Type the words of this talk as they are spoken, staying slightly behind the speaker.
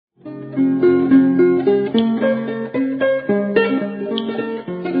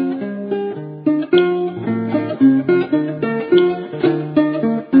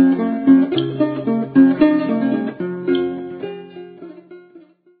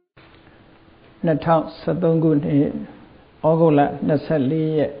2013 ခုနှစ်ဩဂုတ်လ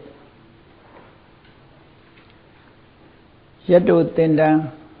24ရက်ရက်တို့တင်တန်း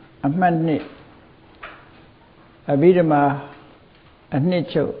အမှတ်နှစ်အဘိဓမ္မာအနှစ်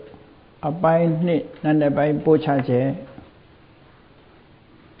ချုပ်အပိုင်းနှစ်နံနက်ပိုင်းပို့ချခြင်း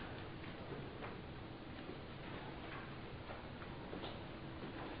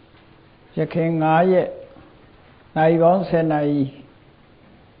ရခင်9ရက်နိုင်ပေါင်း10နာရီ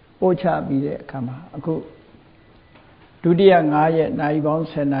ပို့ချပြီးတဲ့အခါမှာအခုဒုတိယ9ရက်နိုင်ပေါင်း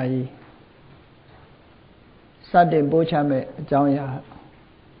10နာရီစတင်ပို့ချမဲ့အကြောင်းအရာ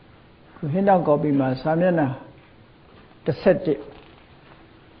ဟင်းတောက်ကော်ပီမှာစာမျက်နှာ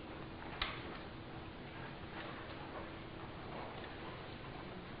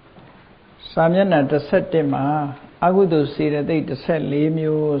17စာမျက်နှာ17မှာအကုသိုလ်စေတသိက်14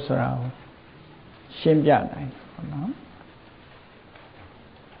မျိုးဆိုတာကိုရှင်းပြနိုင်တယ်နော်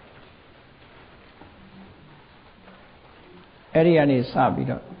အဲ့ဒီကနေစပြီး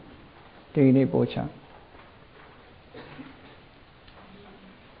တော့ဒီနေ့ပို့ချ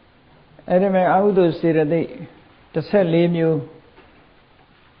အဲ့ဒီမဲ့အကုသိုလ်စေတသိက်14မျိုး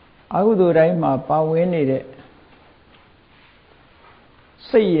အကုသိုလ်တိုင်းမှာပါဝင်နေတဲ့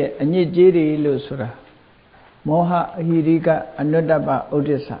စိတ်ရဲ့အညစ်အကြေးတွေလို့ဆိုတာမောဟအဟိရိကအနုတ္တပဥ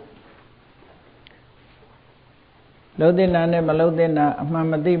ဒိစ္စလုံးတင်တာနဲ့မလုံးတင်တာအမှန်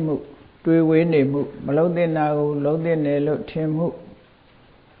မသိမှုတွေးဝေးနေမှုမလုံးတင်တာကိုလုံးတင်တယ်လို့ထင်မှု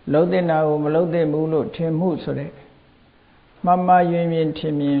လုံးတင်တာကိုမလုံးတင်ဘူးလို့ထင်မှုဆိုတဲ့မှားမှားယွင်းယွင်းထ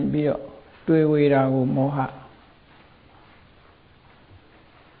င်မြင်ပြီးတော့တွေးဝေးတာကိုမောဟ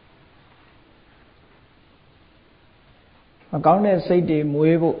မကောင်းတဲ့စိတ်တွေ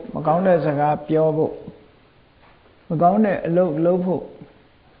မွေးဖို့မကောင်းတဲ့စကားပြောဖို့မကောင်းတဲ့အလုပ်လုပ်ဖို့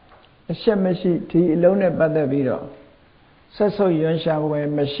အရှက်မရှိဒီအလုံးနဲ့ပတ်သက်ပြီးတော့ဆက်ဆုပ်ရွံ့ရှာဝယ်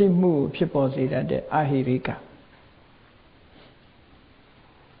မရှိမှုဖြစ်ပေါ်စေတတ်တဲ့အဟိရိက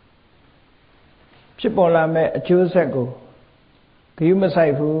ဖြစ်ပေါ်လာမဲ့အကျိုးဆက်ကိုဂရုမစို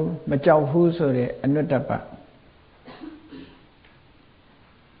က်ဘူးမကြောက်ဘူးဆိုတဲ့အနုတ္တပ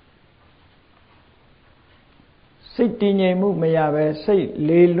စိတ်တည်ငြိမ်မှုမရပဲစိတ်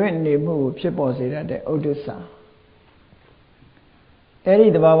လေလွင့်နေမှုကိုဖြစ်ပေါ်စေတတ်တဲ့ဥဒိစ္စအဲ့ဒီ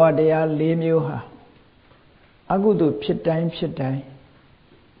သဘာဝတရား၄မျိုးဟာအကုသိုလ်ဖြစ်တိုင်းဖြစ်တိုင်း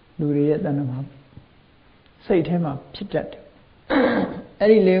လူတွေရဲ့တဏ္ဍမှာစိတ်ထဲမှာဖြစ်တတ်တယ်အဲ့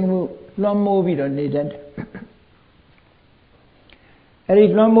ဒီ၄ခုလွှမ်းမိုးပြီးတော့နေတတ်တယ်အဲ့ဒီ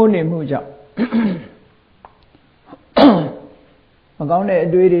လွှမ်းမိုးနေမှုကြောင့်မကောင်းတဲ့အ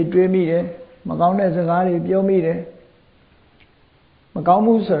တွေ့တွေတွေးမိတယ်မကောင်းတဲ့စကားတွေပြောမိတယ်မကောင်း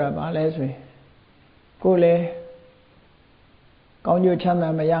မှုဆိုတာဘာလဲဆိုရင်ကိုယ်လည်းကောင်းကျိုးချမ်းသာ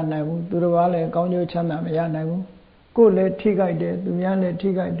မရနိုင်ဘူးသူတို့ကလည်းကောင်းကျိုးချမ်းသာမရနိုင်ဘူးကိုယ်လည်းထိခိုက်တယ်သူများလည်းထိ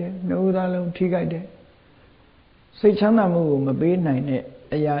ခိုက်တယ်နှုတ်သားလုံးထိခိုက်တယ်စိတ်ချမ်းသာမှုကိုမပေးနိုင်တဲ့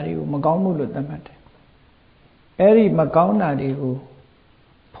အရာတွေကိုမကောင်းမှုလို့သတ်မှတ်တယ်အဲ့ဒီမကောင်းတာတွေကို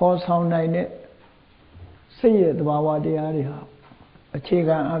ဖော်ဆောင်နိုင်တဲ့စိတ်ရဲ့သဘာဝတရားတွေဟာအခြေ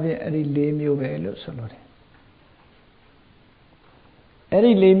ခံအပြင်အဲ့ဒီ၄မျိုးပဲလို့ဆိုလိုတယ်အဲ့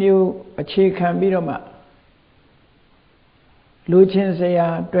ဒီ၄မျိုးအခြေခံပြီးတော့မှလူချင်းစရာ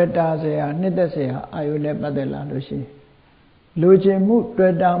တွေ့တာစရာနှစ်သက်စရာအာယုနဲ့ပတ်သက်လာလို့ရှိရင်လူချင်းမှု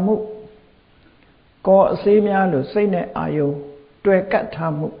တွေ့တာမှုကောအစေးများလို့စိတ်နဲ့အာယုတွေ့ကပ်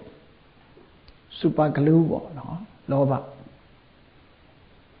ထားမှုစူပါဂလူးပေါ့နော်လောဘ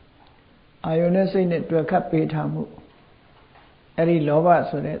အာယုနဲ့စိတ်နဲ့တွေ့ခတ်ပေးထားမှုအဲ့ဒီလောဘ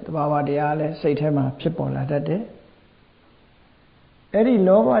ဆိုတဲ့သဘာဝတရားလဲစိတ်ထဲမှာဖြစ်ပေါ်လာတတ်တယ်အဲ့ဒီ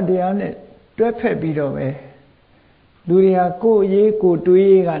လောဘတရားနဲ့တွဲဖက်ပြီးတော့ပဲလူတွေဟာကိုယ်ရေးကိုတွေး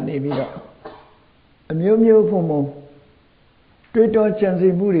ရေးကနေပြီးတော့အမျိုးမျိုးဖုံဖုံတွေးတောကြံစ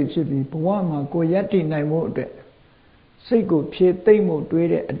ည်မှုတွေဖြစ်ပြီးဘဝမှာကိုယ်ယက်တည်နိုင်မှုအတွက်စိတ်ကိုဖြည့်သိမ့်မှုတွေး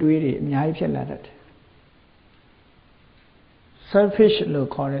တဲ့အတွေးတွေအများကြီးဖြစ်လာတတ်တယ် selfish လို့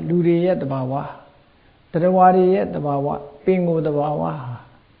ခေါ်တဲ့လူတွေရဲ့သဘာဝတရားဝါတွေရဲ့သဘာဝပင်ကိုယ်သဘာဝဟာ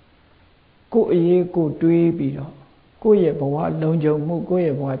ကိုယ်အရေးကိုတွေးပြီးတော့ကိုယ့်ရဲ့ဘဝလုံခြုံမှုကိုယ့်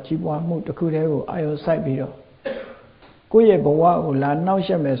ရဲ့ဘဝကြီးပွားမှုတစ်ခုတည်းကိုအာရုံစိုက်ပြီးတော့ကိုယ့်ရဲ့ဘဝကိုလာနှောက်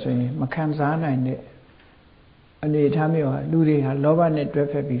ယှက်မယ်ဆိုရင်မခံစားနိုင်တဲ့အနေအထားမျိုးဟာလူတွေဟာလောဘနဲ့တွဲ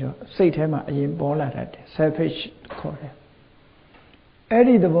ဖက်ပြီးတော့စိတ်ထဲမှာအရင်ပေါ်လာတတ်တယ် selfish ခေါ်တယ်အဲ့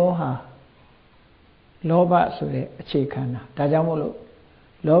ဒီသဘောဟာလောဘဆိုတဲ့အခြေခံတာဒါကြောင့်မို့လို့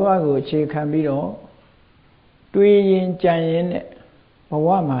လောဘကိုအခြေခံပြီးတော့တွေးရင်ကြံရင်နဲ့ဘဝ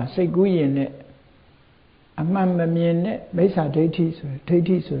မှာစိတ်ကူးရင်နဲ့အမှန်မမြင်တဲ့မိစ္ဆာဒိဋ္ဌိဆိုတဲ့ဒိဋ္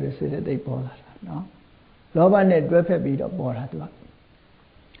ဌိဆိုတဲ့စေတသိက်ပေါ်လာတာနော်လောဘနဲ့တွဲဖက်ပြီးတော့ပေါ်လာသူက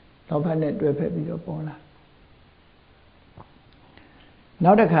လောဘနဲ့တွဲဖက်ပြီးတော့ပေါ်လာ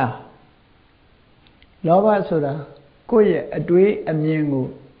နောက်တစ်ခါ လောဘဆိုတာကိုယ့်ရဲ့အတွေးအမြင်ကို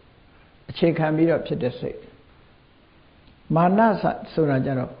အခြေခံပြီးတော့ဖြစ်တဲ့စိတ်မာနဆိုတာကြ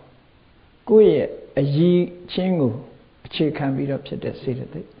တော့ကိုယ့်ရဲ့အရည်ချင်းကိုအခြေခံပြီးတော့ဖြစ်တဲ့စိတ်တဲ့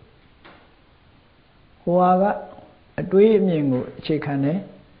ဟိုဟာကအတွေးအမြင်ကိုအခြေခံတယ်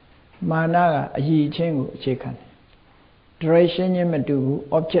မာနကအရည်ချင်းကိုအခြေခံတယ် direction ချင်းမတူဘူး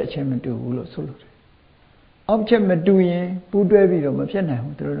object ချင်းမတူဘူးလို့ဆိုလို့တယ် object မတူရင်ပူးတွဲပြီးတော့မဖြစ်နိုင်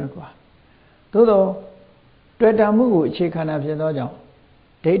ဘူးတို့တော့ကွာသို့တော့တွေ့တာမှုကိုအခြေခံတာဖြစ်သောကြောင့်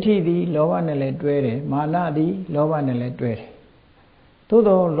ဒိဋ္ဌိသည်လောဘနဲ့လည်းတွဲတယ်မာနသည်လောဘနဲ့လည်းတွဲတယ်သို့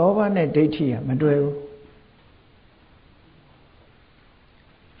တော့လောဘနဲ့ဒိဋ္ဌိကမတွဲဘူး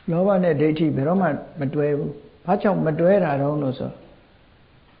လောဘနဲ့ဒိဋ္ဌိဘယ်တော့မှမတွဲဘူးဘာကြောင့်မတွဲတာတော့လို့ဆို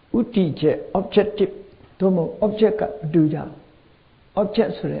ဥတီချက် objective တို့မို့ object ကမတူကြဘူး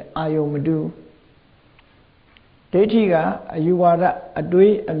object ဆိုတဲ့အာယုံမတူဒိဋ္ဌိကအယူဝါဒအ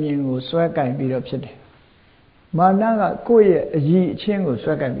တွေးအမြင်ကိုစွဲကင်ပြီးတော့ဖြစ်တယ်မာနကကိုယ့်ရဲ့အရည်အချင်းကို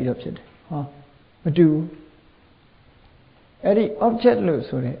စွဲကင်ပြီးတော့ဖြစ်တယ်ဟောမတူဘူးအဲ့ဒီ object လို့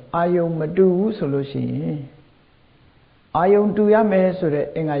ဆိုတဲ့အာယုံမတူဘူးဆိုလို့ရှိရင်အာယုံတူရမယ်ဆိုတဲ့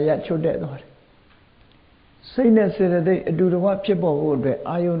အင်္ဂါရချို့တဲ့သွားတယ်စိတ်နဲ့စေတသိက်အတူတကွဖြစ်ပေါ်ဖို့အတွက်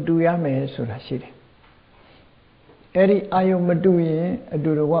အာယုံတူရမယ်ဆိုတာရှိတယ်အဲ့ဒီအာယုံမတူရင်အ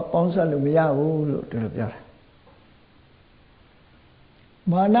တူတကွပေါင်းစပ်လို့မရဘူးလို့ဒီလိုပြောတာ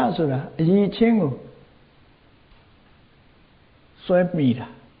မာနဆိုတာအရည်ချင်းကိုစွဲမိတာ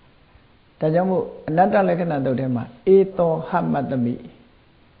ဒါကြောင့်မို့အနတ္တလက္ခဏာတုတ်ထဲမှာဧသောဟမတ္တမိ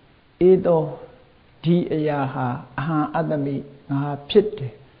ဧသောဒီအရာဟာအဟံအတ္တမိငါဖြစ်တ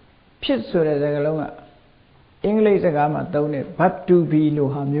ယ်ဖြစ်ဆိုတဲ့စကားလုံးကအင်္ဂလိပ်စကားမှာသုံးတဲ့ verb to be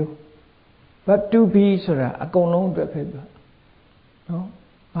လို့ဟာမျိုး verb to be ဆိုတာအကုန်လုံးအတွက်ပဲပြောနော်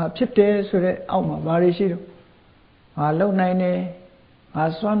ငါဖြစ်တယ်ဆိုတဲ့အောက်မှာဘာတွေရှိတော့ငါလုံနိုင်တယ်ငါ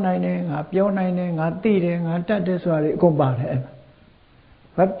စွမ်းနိုင်တယ်ငါပြောနိုင်တယ်ငါသိတယ်ငါတတ်တယ်ဆိုတာတွေအကုန်ပါတယ်အဲ့မှာ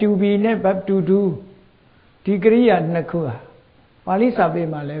verb to be နဲ့ verb to do ဒီကရိယာနှစ်ခုဟာပါဠိစာပေ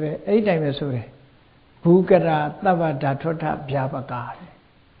မှာလည်းပဲအဲ့ဒီတိုင်းပဲဆိုတယ်ဘူကရာသဗ္ဗဓာထွဋ္ဌဗျာပကာတဲ့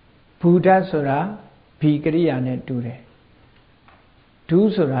ဘူဓဆိုတာဘီကရိယာနဲ့တူတယ်ဒု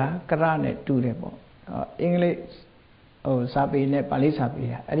ဆိုတာကရနဲ့တူတယ်ပေါ့အင်္ဂလိပ်စာပေနဲ့ပါဠိစာပေ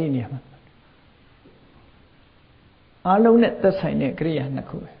ကအဲ့ဒီနေရာမှာအားလုံးနဲ့သက်ဆိုင်တဲ့ကရိယာနှစ်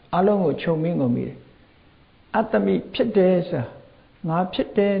ခုပဲအားလုံးကိုခြုံမင်းကုန်ပြီးတယ်အတ္တမိဖြစ်တယ်ဆိုတာငါဖြစ်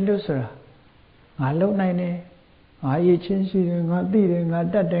တယ်လို့ဆိုတာငါလုံနိုင်တယ်ငါရည်ချင်းရှိတယ်ငါသိတယ်ငါ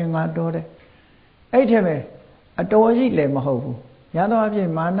တတ်တယ်ငါတော်တယ်အဲ့ထဲပဲအတော်ကြီးလည်းမဟုတ်ဘူးရသောအဖြစ်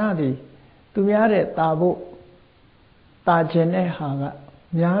မာနသည်သူများတဲ့တာဖို့တာခြင်းတဲ့ဟာက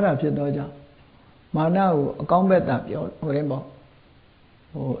များတာဖြစ်တော့ကြောင့်မာနကိုအကောင်းဘက်သာပြောဟိုရင်ပေါ့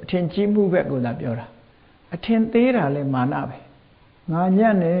အထင်ကြီးမှုဘက်ကိုသာပြောတာအထင်သေးတာလဲမာနပဲငါ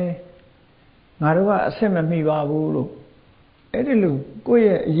ညံ့နေငါတို့ကအဆင်မမီပါဘူးလို့အဲ့ဒီလိုကိုယ့်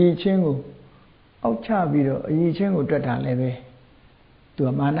ရဲ့အရည်ချင်းကိုအောက်ချပြီးတော့အရည်ချင်းကိုတွက်တာလည်းပဲသူက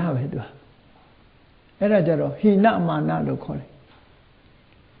မာနပဲသူကအဲ့ဒါကြတော့ဟိနမာနလို့ခေါ်တယ်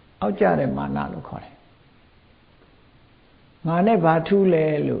အောက်ကျတဲ့မာနလို့ခေါ်တယ်ငါနဲ့ဘာထူးလဲ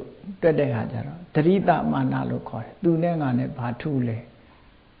လို့တွက်တဲ့အခါကျတော့တရိတမာနလို့ခေါ်တယ်သူနဲ့ငါနဲ့ဘာထူးလဲ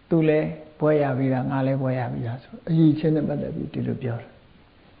သူလည်းဘွဲရပြီးတာငါလည်းဘွဲရပြီးတာဆိုအရည်ချင်းနဲ့ပတ်သက်ပြီးဒီလိုပြောတယ်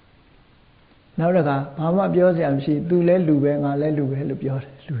နောက်တစ်ခါဘာမှပြောစရာမရှိသူလည်းလူပဲငါလည်းလူပဲလို့ပြောတ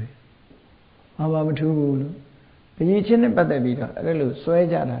ယ်လူတွေဘာမှမထူးဘူးလို့အရည်ချင်းနဲ့ပတ်သက်ပြီးတော့အဲ့လိုစွဲ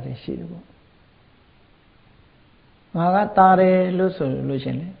ကြတာတွေရှိတယ်ပေါ့ငါကတာတယ်လို့ဆိုလို့ရှ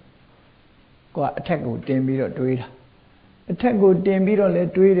င်လေကိုကအထက်ကိုတင်ပြီးတော့တွေးတာအထက်ကိုတင်ပြီးတော့လဲ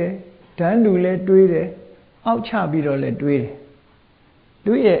တွေးတယ်ဓာန်လူလဲတွေးတယ်အောက်ချပြီးတော့လဲတွေးတယ်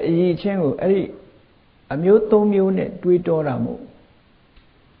လူရဲ့အရည်ချင်းကိုအဲ့ဒီအမျိုး၃မျိုးနဲ့တွေးတောတာမို့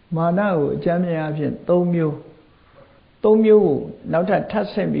မာနကိုအကျမ်းမြင်အဖြစ်၃မျိုးကိုနောက်ထပ်ထပ်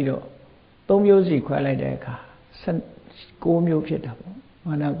ဆင့်ပြီးတော့၃မျိုးစီခွဲလိုက်တဲ့အခါ9မျိုးဖြစ်တာပေါ့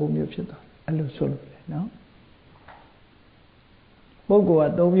မာန9မျိုးဖြစ်သွားအဲ့လိုဆိုလို့လေနော်ပုဂ္ဂိုလ်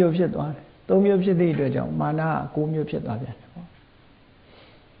က3မျိုးဖြစ်သွားတယ်3မျိုးဖြစ်သည့်အတွက်ကြောင့်မာနက9မျိုးဖြစ်သွားပြန်တယ်ပေါ့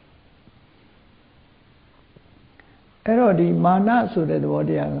အဲ့တော့ဒီမာနဆိုတဲ့သဘော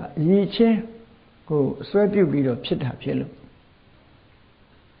တရားကအရည်ချင်းကိုဆွဲပြုတ်ပြီးတော့ဖြစ်တာဖြစ်လို့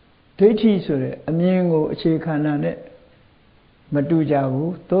ဒိဋ္ဌိဆိုတဲ့အမြင်ကိုအခြေခံတာနဲ့မတူကြ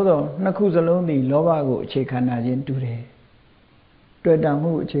ဘူးသို့တော့နှစ်ခုစလုံးသည်လောဘကိုအခြေခံတာချင်းတူတယ်တွေ့တာ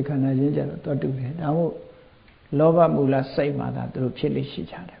မှုအခြေခံတာချင်းကြတော့တူတယ်ဒါမို့လောဘမူလစိတ်မှာသာသူတို့ဖြစ်လိရှိ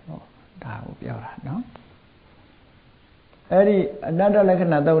ကြတယ်ပေါ့ဒါကိုပြောတာနော်အဲ့ဒီအနတ္တလက္ခ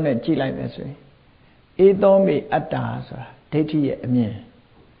ဏာသုံးနဲ့ကြည့်လိုက်ပဲဆိုရင်ဧသောမေအတ္တာဆိုတာဒိဋ္ဌိရဲ့အမြင်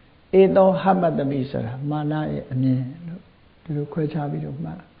ဧသောဟမတ္တမိဆိုတာမာနရဲ့အမြင်လို့ဒီလိုခွဲခြားပြီးတော့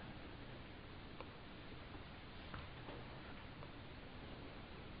မှတ်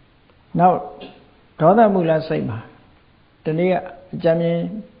နောက်ဒေါသမူလစိတ်မှာဒီနေ့ကအကြမ်းမြင်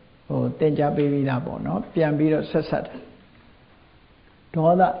သင်ကြားပေးပြီးသားပေါ့နော်ပြန်ပြီးတော့ဆက်တယ်ဒေါ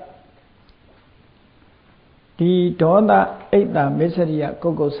သဒီဒေါသအိတ်တာမစ္စရိယကု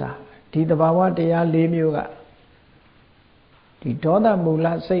က္ကုဆာဒီတဘာဝတရား၄မျိုးကဒီဒေါသမူလ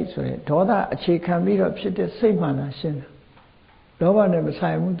စိတ်ဆိုရယ်ဒေါသအခြေခံပြီးတော့ဖြစ်တဲ့စိတ်မှန်တာရှင်းတယ်ဒေါသနဲ့မ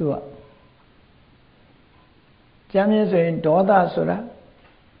ဆိုင်ဘူးသူကကြမ်းမြင်ဆိုရင်ဒေါသဆိုတာ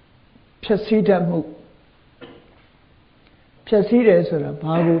ဖြစ်စည်းတတ်မှုဖြစ်စည်းတယ်ဆိုတာ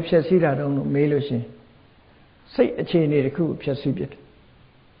ဘာကိုဖြစ်စည်းတာတုံးလို့မေးလို့ရှိရင်စိတ်အခြေအနေတစ်ခုကိုဖြစ်စည်းပြတယ်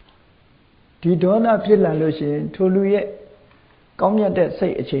ဒီဒေါသဖြစ်လာလို့ရှိရင်ထိုလူရဲ့ကောင်းမြတ်တဲ့စိ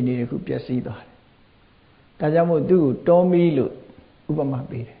တ်အခြေအနေတစ်ခုပျက်စီးသွားတယ်ဒါကြောင့်မို့သူ့ကိုတောမီးလို့ဥပမာ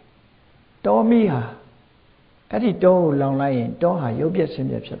ပေးတယ်တောမီးဟာအဲ့ဒီတောကိုလောင်လိုက်ရင်တောဟာရုပ်ပျက်ဆင်း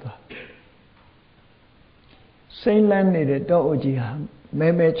ပျက်ဖြစ်သွားစိမ့်လန်းနေတဲ့တောအုပ်ကြီးဟာမဲ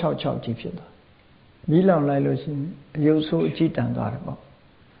မဲ၆၆ကြီးဖြစ်သွားမီးလောင်လိုက်လို့ရှိရင်အယုတ်ဆိုးအကြည့်တန်သွားတယ်ပေါ့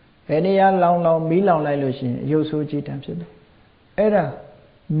ဘယ်နေရာလောင်မီးလောင်လိုက်လို့ရှိရင်အယုတ်ဆိုးအကြည့်တန်ဖြစ်တယ်အဲ့ဒါ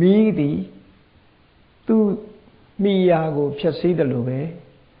မီးသည်သူ့မိယာကိုဖျက်ဆီးတယ်လို့ပဲ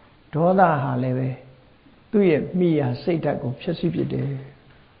ဒေါသဟာလည်းပဲသူ့ရဲ့မိယာစိတ်ဓာတ်ကိုဖျက်ဆီးဖြစ်တယ်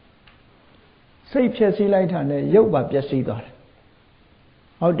စိတ်ဖျက်ဆီးလိုက်တာနဲ့ရုပ်ပါပျက်စီးသွားတယ်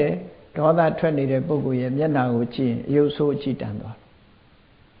ဟုတ်တယ်ဒေါသထွက်နေတဲ့ပုဂ္ဂိုလ်ရဲ့မျက်နှာကိုကြည့်ရင်အယုတ်ဆိုးအကြည့်တန်သွား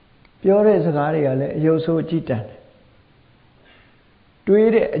ပြောတဲ့စကားတွေကလည်းအယုတ်ဆိုးအကြည့်တန်တယ်တွေး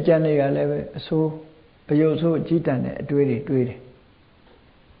တဲ့အကြံတွေကလည်းပဲအယုတ်ဆိုးအကြည့်တန်တဲ့အတွေးတွေတွေးတယ်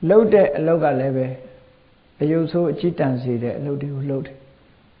လှုပ်တဲ့အလုပ်ကလည်းပဲအယုတ်ဆိုးအကြည့်တန်စေတဲ့အလုပ်တွေကိုလှုပ်တယ်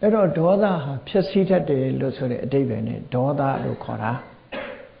အဲ့တော့ဒေါသဟာဖြစ်စည်းတတ်တယ်လို့ဆိုတဲ့အဓိပ္ပာယ်နဲ့ဒေါသလို့ခေါ်တာ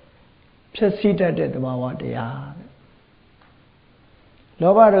ဖြစ်စည်းတတ်တဲ့သဘာဝတရား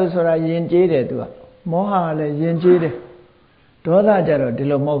လောဘတို့ဆိုတာယဉ်ကျေးတယ်သူကမောဟကလည်းယဉ်ကျေးတယ်ဒေါသကြတော့ဒီ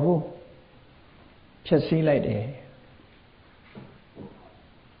လိုမဟုတ်ဘူးဖြစ်စည်းလိုက်တယ်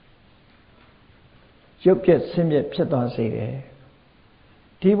ရုပ်ပြက်ဆင်းပြက်ဖြစ်သွားစေတယ်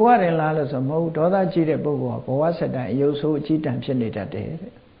ဒီဘဝရင်လားလို့ဆိုမဟုတ်ဒေါသကြီးတဲ့ပုဂ္ဂိုလ်ကဘဝဆက်တိုင်းအယုတ်ဆိုးအကြည့်တန်ဖြစ်နေတတ်တယ်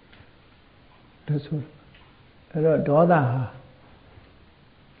တဲ့ဒါဆိုအဲ့တော့ဒေါသဟာ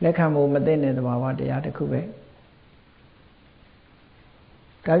လက်ခံဖို့မသိတဲ့သဘာဝတရားတစ်ခုပဲ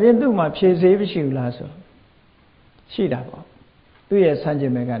ဒါပြင်သူ့မှာဖြည့်ဆည်းမရှိဘူးလားဆိုရှိတာပေါ့သူ့ရဲ့ဆန့်ကျ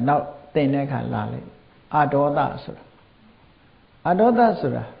င်ဘက်ကနောက်သင်တဲ့အခါလာလေအဒေါသဆိုတာအဒေါသ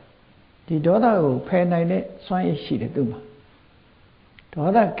ဆိုတာဒီဒေါသကိုဖယ်နိုင်တဲ့စွမ်းရည်ရှိတယ်သူ့မှာဒေါ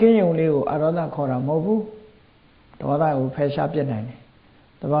သကင်းယုံလေးကိုအဒေါသခေါ်တာမဟုတ်ဘူးဒေါသကိုဖယ်ရှားပြစ်နိုင်တယ်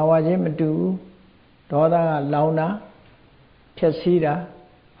တဘာဝချင်းမတူဘူးဒေါသကလောင်တာဖြက်စီးတာ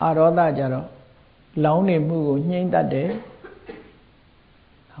အဒေါသကြတော့လောင်နေမှုကိုညှိမ့်တတ်တယ်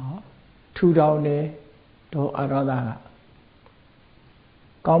ဟောထူထောင်တယ်ဒေါအဒေါသက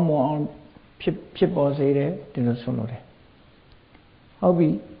ကောင်းမွန်အောင်ဖြစ်ပေါ်စေတယ်ဒီလိုဆိုလို့တယ်ဟုတ်ပြီ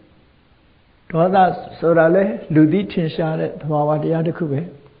ဒေါသဆိုတာလေလူသိထင်ရှားတဲ့သဘာဝတရားတစ်ခုပဲ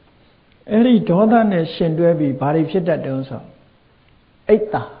အဲ့ဒီဒေါသနဲ့ရှင်တွဲပြီးဘာတွေဖြစ်တတ်တုံးဆို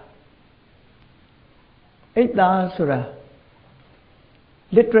အိတ်တာဆိုတာ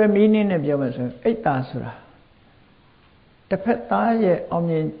literal meaning နဲ့ပြောမယ်ဆိုရင်အိတ်တာဆိုတာတစ်ဖက်သားရဲ့အောင်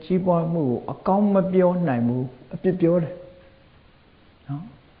မြင်ကြီးပွားမှုကိုအကောင်းမပြောနိုင်ဘူးအပြစ်ပြောတယ်နော်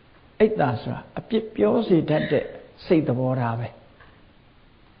အိတ်တာဆိုတာအပြစ်ပြောစေတတ်တဲ့စိတ်သဘောထားပဲ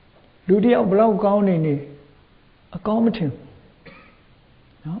လူတယောက်ဘလောက်ကောင်းနေအကောင်းမထင်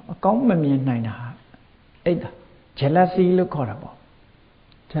နော်အကောင်းမမြင်နိုင်တာအိတ်တာ jealousy လို့ခေါ်တာပေါ့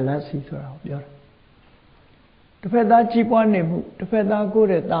jealousy ဆိုတာကိုပြောတာတစ်ဖက်သားကြီးပွားနေမှုတစ်ဖက်သားကိုယ်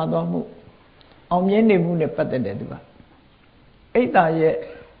ရဲ့တာသွားမှုအောင်မြင်နေမှုနဲ့ပတ်သက်တယ်သူကအိတ်တာရဲ့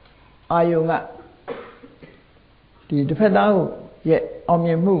အာယုံကဒီတစ်ဖက်သားကိုရဲ့အောင်မြ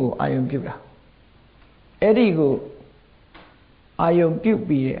င်မှုကိုအာယုံပြုတာအဲ့ဒီကိုအာယုံပြု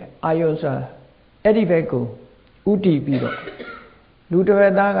ပြီးတဲ့အာယုံဆိုတာအဲ့ဒီဘက်ကိုဥတည်ပြီးတော့လူတစ်ဖ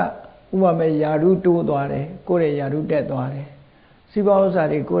က်သားကဥပမာယာရုတိုးသွားတယ်ကိုယ့်ရဲ့ယာရုတက်သွားတယ်စီးပွားဥစ္စာ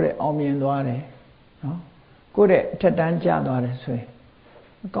တွေကိုယ့်ရဲ့အောင်မြင်သွားတယ်နော်ကိုယ့်ရဲ့အထက်တန်းကျသွားတယ်ဆိုရင်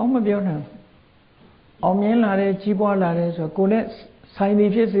အကောင်းမပြောနိုင်အောင်မြင်လာတယ်ကြီးပွားလာတယ်ဆိုတော့ကိုယ်နဲ့ဆိုင်နေ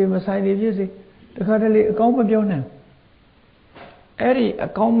ဖြစ်စေမဆိုင်နေဖြစ်စေတခါတလေအကောင်းမပြောနိုင်အဲ့ဒီအ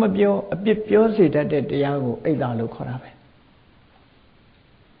ကောင်းမပြောအပြစ်ပြောစေတတ်တဲ့တရားကိုအိတ်တာလို့ခေါ်တာပဲ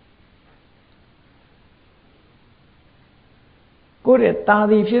ကိုယ့်ရဲ့တာ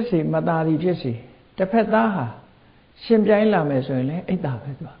သည်ဖြစ်စေမတာသည်ဖြစ်စေတစ်ဖက်သားဟာရှင်ပြိုင်းလာမယ်ဆိုရင်လည်းအိတ်တာပဲ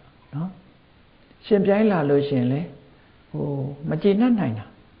သူကနော်ရှင်ပြိုင်းလာလို့ရှင်လေမကျေနပ်နိုင်တာ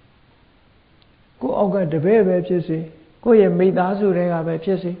ကိုယ့်အောက်ကတပည့်ပဲဖြစ်စေကိုယ့်ရဲ့မိသားစုတွေကပဲဖြ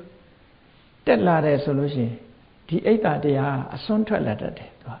စ်စေတက်လာတယ်ဆိုလို့ရှိရင်ဒီအိတ်တာတရားအစွန်းထွက်လာတတ်တ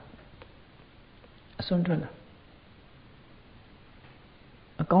ယ်သူက အစွန်းထွက်လာ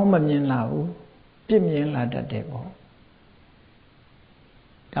အကောင်းမမြင်လာဘူးပြစ်မြင်လာတတ်တယ်ပေါ့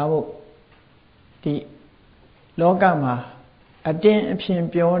ဒါမို့ဒီလောကမှာအတင်းအဖျင်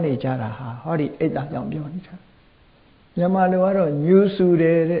ပြောနေကြတာဟာဟောဒီအိတ်တာကြောင့်ပြောနေတာမြန်မာလူကတော့ညူစုတ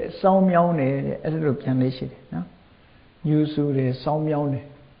ယ်တဲ့စောင်းမြောင်းတယ်တဲ့အဲ့လိုပြန်လေးရှိတယ်နော်ညူစုတယ်စောင်းမြောင်းတယ်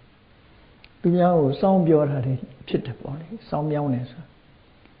သူများကိုစောင်းပြောတာတွေဖြစ်တယ်ပေါ့လေစောင်းမြောင်းတယ်ဆို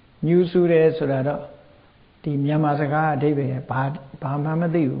ညူစုတယ်ဆိုတာတော့ဒီမြန်မာစကားအဓိပ္ပာယ်ဘာမှမ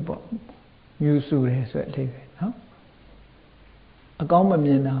သိဘူးပေါ့ညူစုတယ်ဆိုတဲ့အဓိပ္ပာယ်နော်အကောင်းမမြ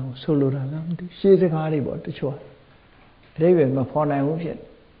င်တာကိုဆိုလိုတာလားမသိရှေးစကားတွေပေါ့တချို့အဓိပ္ပာယ်မဖော်နိုင်ဘူးဖြစ်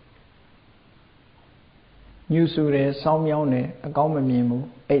ညူစုတယ်စောင်းမြောင်းတယ်အကောင်းမမြင်ဘူး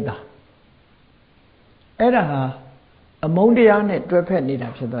အိတ်တာအဲ့ဒါဟာအမုန်းတရားနဲ့တွဲဖက်နေတာ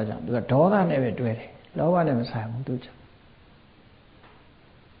ဖြစ်သွားကြသူကဒေါသနဲ့ပဲတွဲတယ်လောဘနဲ့မဆိုင်ဘူးသူကြောင့်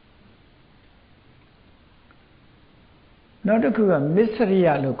နောက်တစ်ခုကမစ္စရိယ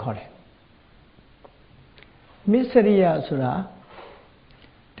လို့ခေါ်တယ်မစ္စရိယဆိုတာ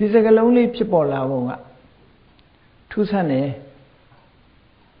ဒီစကားလုံးလေးဖြစ်ပေါ်လာပုံကထူးဆန်းတယ်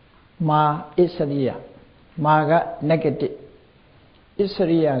မာအစ္စရိယမာက negative အစ္စ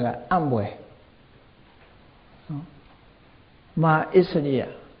ရိယကအံ့ဘွယ်မာအစ္စရိယ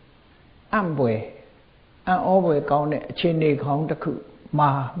အံ့ဘွယ်အံ့ဩဘွယ်ကောင်းတဲ့အခြေအနေကောင်းတစ်ခုမာ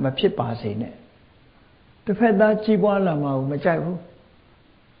မဖြစ်ပါစေနဲ့တစ်ဖက်သားကြီးပွားလာမှာကိုမကြိုက်ဘူး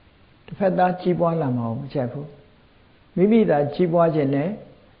တစ်ဖက်သားကြီးပွားလာမှာကိုမကြိုက်ဘူးမိမိသာကြီးပွားခြင်းနဲ့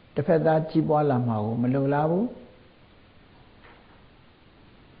တစ်ဖက်သားကြီးပွားလာမှာကိုမလိုလားဘူး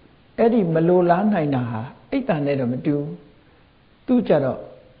အဲ့ဒီမလိုလားနိုင်တာဟာအိတ်တန်နဲ့တော့မတူဘူးသူကြတော့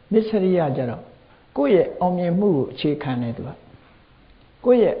မစ္စရိယကြတော့ကိုယ့်ရဲ့အောင်မြင်မှုကိုအခြေခံတယ်သူက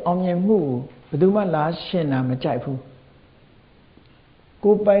ကိုယ့်ရဲ့အောင်မြင်မှုကိုဘယ်သူမှလားရှင်းတာမကြိုက်ဘူး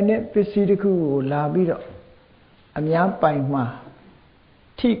ကိုပိုင်တဲ့ပစ္စည်းတစ်ခုကိုလာပြီးတော့အများပိုင်မှ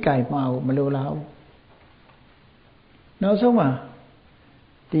ထိကြိုက်မှကိုမလိုလားဘူးနောက်ဆုံးမှာ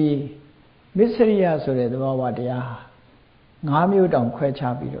ဒီမစ္စရိယဆိုတဲ့သဘောဝတရားဟာ၅မျိုးတောင်ခွဲ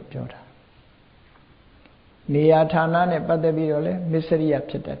ခြားပြီးတော့ပြောတာနေရာဌာနနဲ့ပတ်သက်ပြီးတော့လဲမစ္စရိယ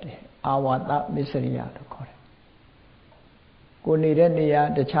ဖြစ်တတ်တယ်အာဝါဒမစ္စရိယလို့ခေါ်တယ်ကိုနေတဲ့နေရာ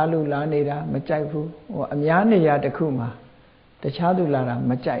တခြားလူလာနေတာမကြိုက်ဘူးဟိုအများနေရာတစ်ခုမှာတခြားသူလာတာ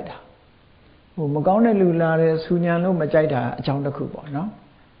မကြိုက်တာဟိုမကောင်းတဲ့လူလာတယ်ဆူညံလို့မကြိုက်တာအကြောင်းတစ်ခုပေါ့နော်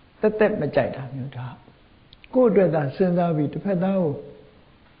တက်တက်မကြိုက်တာမျိုးဒါကိုယ့်အတွက်သာစဉ်းစားပြီးတစ်ဖက်သားကို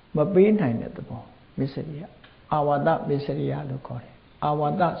မပေးနိုင်တဲ့သဘောမစ္စရိယအာဝါဒမစ္စရိယလို့ခေါ်တယ်အာဝါ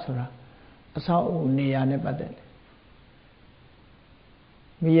ဒဆိုတာအဆောက်အဦနေရာနဲ့ပတ်သက်တယ်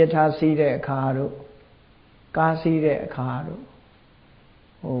မိယထာစီးတဲ့အခါတို့ကားစီးတဲ့အခါတို့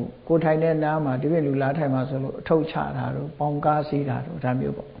ဟိုကိုထိုင်တဲ့နားမှာဒီလိုလူလားထိုင်မှာဆိုလို့အထုပ်ချတာတို့ပေါင်ကားစီးတာတို့ဒါ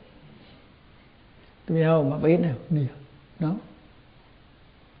မျိုးပေါ့သူများကမပေးနိုင်ဘူးနေနော်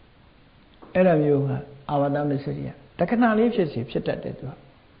အဲ့ဒါမျိုးကအာဝါဒမစ္စရိယတခဏလေးဖြစ်စီဖြစ်တတ်တယ်သူက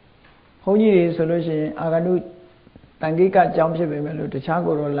ဘုန်းကြီးတွေဆိုလို့ရှိရင်အာဂနုတန်ခိကအကြောင်းဖြစ်ပေမဲ့လို့တခြား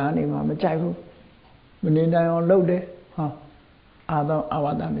ကိုတော့လာနေမှာမကြိုက်ဘူးမနေနိုင်အောင်လုပ်တယ်ဟာအာ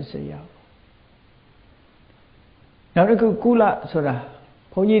ဝါဒမစ္စရိယနောက်တစ်ခုကုလဆိုတာ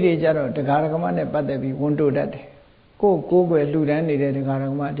ဘုန်းကြီးတွေကြတော့တရားဓမ္မနဲ့ပတ်သက်ပြီးဝန်တိုတတ်တယ်ကိုယ်ွယ်လှူဒန်းနေတဲ့တရားဓ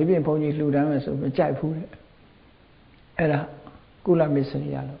မ္မဒီပြင်ဘုန်းကြီးလှူဒန်းမယ်ဆိုမကြိုက်ဘူးတဲ့အဲ့ဒါကုလမစ္စရိ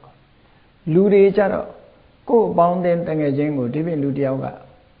ယလို့ခေါ်လူတွေကြတော့ကိုယ်အပေါင်းအသင်းတငယ်ချင်းကိုဒီပြင်လူတယောက်က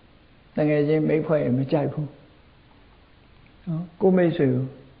တငယ်ချင်းမိတ်ဖွဲ့မကြိုက်ဘူးနော်ကိုမိတ်ဆွေကို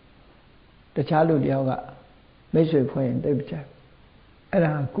တခြားလူတယောက်ကမိတ်ဆွေဖွဲ့ရင်သိမကြိုက်အဲ့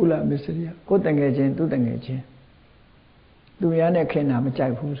ဒါကုလမစ္စရိယကိုယ်တငယ်ချင်းသူတငယ်ချင်းသူများနဲ့ခင်တာမကြို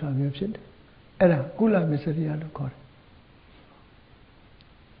က်ဘူးဆိုတာမျိုးဖြစ်တယ်အဲ့ဒါကုလမစ္စရိယလို့ခေါ်တယ်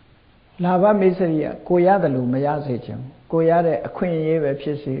လာဘမစ္စရိယကိုရတယ်လို့မရစေချင်ဘူးကိုရတဲ့အခွင့်အရေးပဲဖြ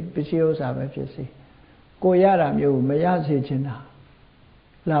စ်စေပစ္စည်းဥစ္စာပဲဖြစ်စေကိုရတာမျိုးမရစေချင်တာ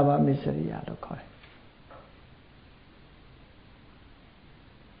လာဘမစ္စရိယလို့ခေါ်တယ်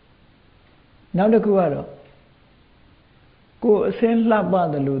နောက်တစ်ခုကတော့ကိုအစင်းလှပ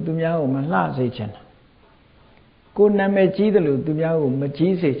တယ်လို့သူများကိုမလှစေချင်တာကိုနာမည်ကြီးတယ်လို့သူများကိုမ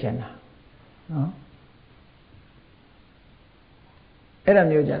ကြီးစေချင်တာနော်အဲ့ဒါ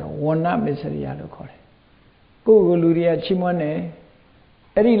မျိုးကြတော့ဝဏ္ဏမစ္စရိယလို့ခေါ်တယ်ကိုယ့်ကိုလူတွေကချီးမွမ်းတယ်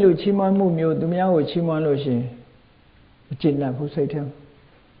အဲ့ဒီလိုချီးမွမ်းမှုမျိုးသူများကိုချီးမွမ်းလို့ရှိရင်မကျေနပ်ဘူးစိတ်ထဲ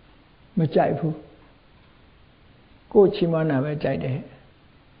မကြိုက်ဘူးကိုယ်ချီးမွမ်းတာပဲကြိုက်တယ်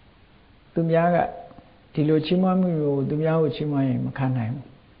သူများကဒီလိုချီးမွမ်းမှုမျိုးသူများကိုချီးမွမ်းရင်မခံနိုင်ဘူး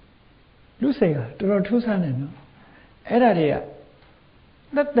လူစိတ်ကတော်တော်ထူးဆန်းတယ်နော်အဲ့ဒါတွေက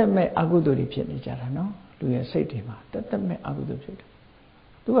တက်တက်မဲ့အကုသိုလ်တွေဖြစ်နေကြတာနော်လူရဲ့စိတ်တွေမှာတက်တက်မဲ့အကုသိုလ်ဖြစ်တယ်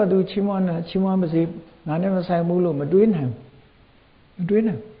သူကသူချီးမွမ်းတာချီးမွမ်းပါစေငါနဲ့မဆိုင်ဘူးလို့မတွေးနိုင်မတွေး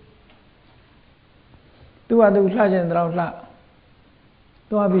နိုင်သူကသူလှခြင်းတော့လှ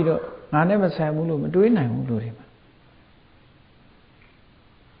သွားပြီးတော့ငါနဲ့မဆိုင်ဘူးလို့မတွေးနိုင်ဘူးလို့ဒီမှာ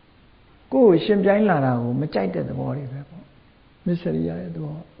ကိုယ်ရှင်ပြိုင်းလာတာကိုမကြိုက်တဲ့သဘောတွေပဲပေါ့မစ္စရိယရဲ့သ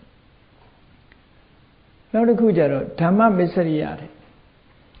ဘောနောက်တစ်ခုကျတော့ဓမ္မမစ္စရိယတဲ့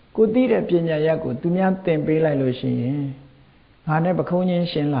ကိုသိတဲ့ပညာရပ်ကိုသူများသင်ပေးလိုက်လို့ရှိရင်ငါနဲ့ပခုံးချင်း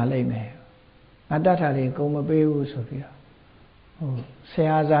ရှင်းလာလိမ့်မယ်ငါတတ်တာတွေအကုန်မပေးဘူးဆိုပြီးတော့ဆ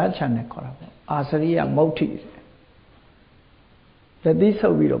ရာစားချန်နဲ့ခေါ်တာပေါ့အာစရိယမௌဋ္ဌိလက်သီးဆု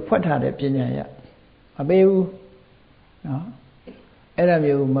ပ်ပြီးတော့ဖွက်ထားတဲ့ပညာရပ်မပေးဘူးနော်အဲ့ဒါ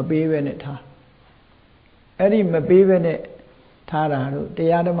မျိုးမပေးဘဲနဲ့ထားအဲ့ဒီမပေးဘဲနဲ့ထားတာတို့တ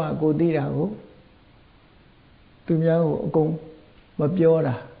ရားဓမ္မကိုသိတာကိုသူများကိုအကုန်မပြော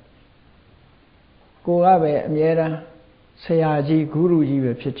တာကိုကပဲအမြဲတမ်းဆရာကြီးဂုရုကြီး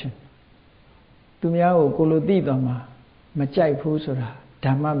ပဲဖြစ်ချင်းသူများကိုကိုလိုသိတော်မှာမကြိုက်ဘူးဆိုတာဓ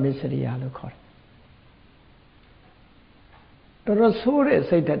မ္မမစ္စရိယလို့ခေါ်တယ်တော်ဆိုးတဲ့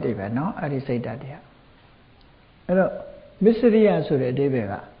စိတ်ဓာတ်တွေပဲเนาะအဲ့ဒီစိတ်ဓာတ်တွေကအဲ့တော့မစ္စရိယဆိုတဲ့အဓိပ္ပာယ်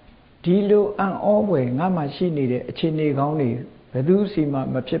ကဒီလိုအံ့ဩဖွယ်ငါမှရှိနေတဲ့အခြေအနေကောင်းတွေဘယ်သူစီမှ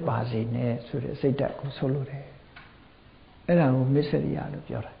မဖြစ်ပါစေနဲ့ဆိုတဲ့စိတ်ဓာတ်ကိုဆိုလိုတယ်အဲ့ဒါကိုမစ္စရိယလို့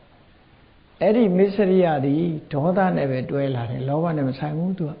ပြောတာအဲ့ဒီမစ္စရိယသည်ဒေါသနဲ့ပဲတွဲလာတယ်လောဘနဲ့မဆိုင်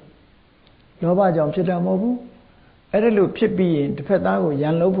ဘူးသူကလောဘကြောင့်ဖြစ်တာမဟုတ်ဘူးအဲ့ဒါလို့ဖြစ်ပြီးရင်တစ်ဖက်သားကိုရ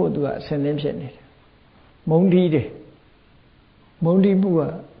န်လုပ်ဖို့သူကအစဉ်သင်းဖြစ်နေတယ်မုန်းတီးတယ်မုန်းတီးမှုက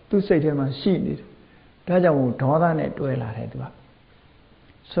သူ့စိတ်ထဲမှာရှိနေတယ်ဒါကြောင့်မို့ဒေါသနဲ့တွဲလာတယ်သူက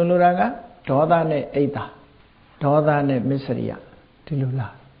ဆိုလိုတာကဒေါသနဲ့အိတ်တာဒေါသနဲ့မစ္စရိယဒီလို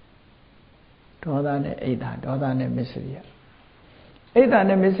လားဒေါသနဲ့အိတ်တာဒေါသနဲ့မစ္စရိယအိတ်တာ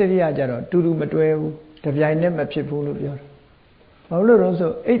နဲ့မစ္စရိယကြတော့တူတူမတွဲဘူးတပြိုင်တည်းမဖြစ်ဘူးလို့ပြောတယ်ဘာလို့လဲ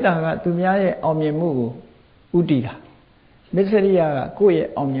ဆိုအိတ်တာကသူများရဲ့အောင်မြင်မှုကိုဥတည်တာမစ္စရိယကကိုယ့်ရဲ့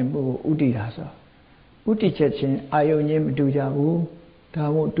အောင်မြင်မှုကိုဥတည်တာဆိုဥတည်ချက်ချင်းအာယုံချင်းမတူကြဘူးဒါ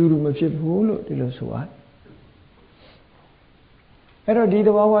မို့တူတူမဖြစ်ဘူးလို့ဒီလိုဆိုရတယ်အဲ့တော့ဒီသ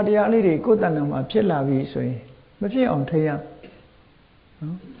ဘောဝတရားလေးတွေကိုယ်တဏ္ဍာမှာဖြစ်လာပြီဆိုရင်မဖြစ်အောင်ထိန်းရ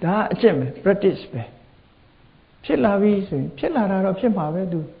နော်ဒါအကျင့်ပဲ practice ပဲဖြစ်လာပြီဆိုရင်ဖြစ်လာတာတော့ဖြစ်မှာပဲ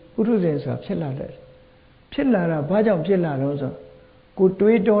သူပုထုဇဉ်ဆိုတာဖြစ်လာတယ်ဖြစ်လာတာဘာကြောင့်ဖြစ်လာတော့ဆိုကို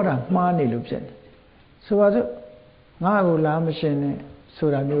တွေးတောတာမှားနေလို့ဖြစ်တယ်ဆိုပါစို့ငါ့ကိုလားမရှင်နဲ့ဆို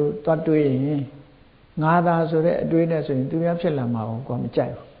တာမျိုးသွားတွေးရင်ငါသာဆိုတဲ့အတွေးနဲ့ဆိုရင်သူများဖြစ်လာမှာကိုမကြို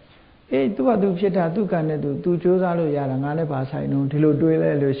က်ဘူးအေးသူကသူဖြစ်တာသူကနဲ့သူစူးစမ်းလို့ရတာငါလည်းပါဆိုင်တော့ဒီလိုတွေး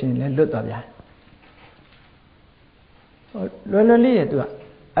လဲလို့ရှိရင်လည်းလွတ်သွားပြန်လွယ်လွယ်လေးရဲ့သူက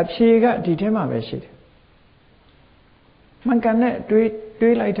အဖြေကဒီထဲမှာပဲရှိတယ်မှန်ကန်တဲ့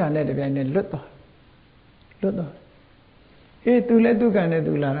တွေးလိုက်တာနဲ့တပြိုင်နက်လွတ်သွားအေးသူလည်းသူကနဲ့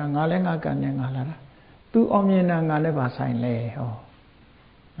သူလာတာငါလည်းငါကနဲ့ငါလာတာသူအောင်မြင်တာငါလည်းပါဆိုင်လဲဟော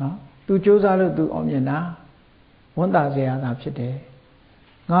နော်သူစူးစမ်းလို့သူအောင်မြင်တာဝန်တာစရာသာဖြစ်တယ်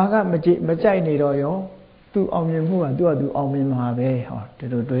ငါကမကြိုက်နေတော့ရောသူအောင်မြင်မှုကသူကသူအောင်မြင်မှာပဲဟောဒီ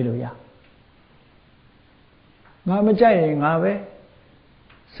လိုတွေးလို့ရငါမကြိုက်ရင်ငါပဲ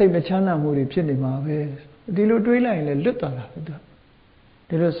စိတ်မချမ်းသာမှုတွေဖြစ်နေမှာပဲဒီလိုတွေးလိုက်ရင်လည်းလွတ်သွားတာပဲသူ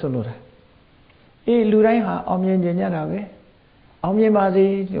ဒီလိုဆိုလို့တာအေးလူတိုင်းဟာအောင်မြင်ကြညတာပဲအောင်မြင်ပါစေ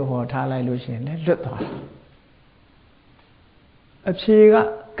လို့ဟောထားလိုက်လို့ရှိရင်လည်းလွတ်သွားတာအဖြေက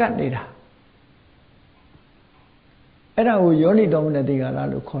ကတ်နေတာအဲ့ဒါကိုယောနိတော်မနတိကာရ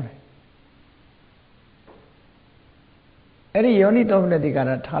လို့ခေါ်တယ်အဲ့ဒီယောနိတော်မနတိကာရ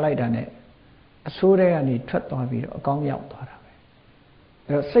ထားလိုက်တာ ਨੇ အဆိုးတွေကနေထွက်သွားပြီးတော့အကောင်းရောက်သွားတာပဲ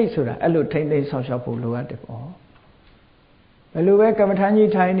အဲ့တော့စိတ်ဆိုတာအဲ့လိုထိမ့်သိမ်းဆောက်ရှောက်ဖို့လိုအပ်တယ်ပေါ့ဘယ်လိုပဲကမ္မထာ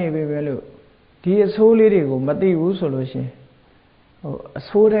ကြီးထိုင်နေပြီပဲလို့ဒီအဆိုးလေးတွေကိုမသိဘူးဆိုလို့ရှိရင်အ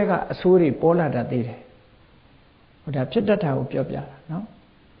ဆိုးတွေကအဆိုးတွေပေါ်လာတတ်သေးတယ်ဟိုဒါဖြစ်တတ်တာကိုပြောပြတာနော်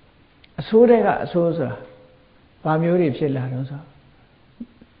အဆိုးတွေကအဆိုးဆိုတာဘာမျိုးတွေဖြစ်လာတော့ဆို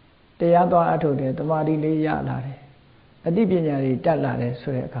တရားသွားအထုတ်တယ်တမာတိလေးရလာတယ်အသိပညာတွေတက်လာတယ်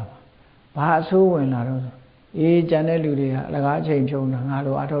ဆိုတဲ့အခါမှာဘာအဆိုးဝင်လာတော့ဆိုအေးကြံတဲ့လူတွေကအလကားအချိန်ဖြုံးတာငါ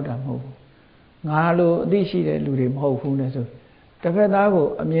လိုအထုတ်တာမဟုတ်ဘူးငါလိုအသိရှိတဲ့လူတွေမဟုတ်ဘူးနဲ့ဆိုတစ်ဖက်သားကို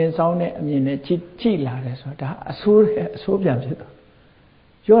အမြင်ဆောင်တဲ့အမြင်နဲ့ချိလာတယ်ဆိုတာဒါအဆိုးပြန်ဖြစ်သွား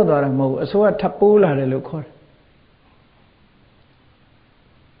ရော့သွားတာမဟုတ်ဘူးအဆိုးကထပ်ပိုးလာတယ်လို့ခေါ်တယ်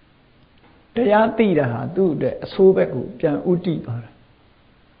တရားသိတာဟာသူ့အတွက်အဆိုးဘက်ကိုပြန်ဥတည်သွားတယ်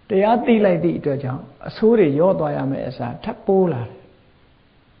တရားသိလိုက်သည့်အတွက်ကြောင့်အဆိုးတွေရော့သွားရမယ့်အစားထပ်ပိုးလာတယ်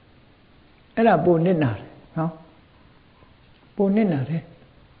အဲ့ဒါပိုနစ်နာတယ်နော်ပိုနစ်နာတယ်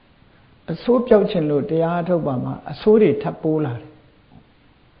အဆိုးပြောက်ခြင်းလို့တရားအထုတ်ပါမှာအဆိုးတွေထပ်ပိုးလာတယ်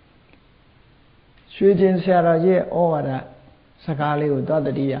ရွှေကျင်ဆရာတော်ရဲ့ဩဝါဒ စကားလေးကိုသွားတ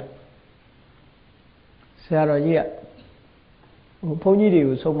တိယဆရာတော်ကြီးကဘုန်းကြီးတွေ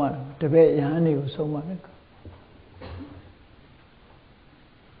ကိုဆုံးမတာတပည့်ရဟန်းတွေကိုဆုံးမတယ်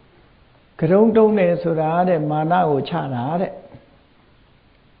ကရုံတုံးတယ်ဆိုတာတဲ့မာနကိုချတာတဲ့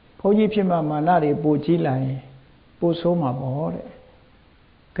ဘုန်းကြီးဖြစ်မှမာနတွေပိုကြီးလာရင်ပိုဆိုးမှာပေါ့တဲ့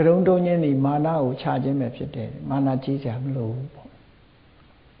ကရုံတုံးခြင်းဒီမာနကိုချခြင်းပဲဖြစ်တယ်မာနကြီးစရာမလိုဘူးပေါ့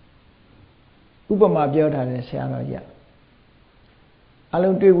ဥပမာပြောထားတယ်ဆရာတော်ကြီးအ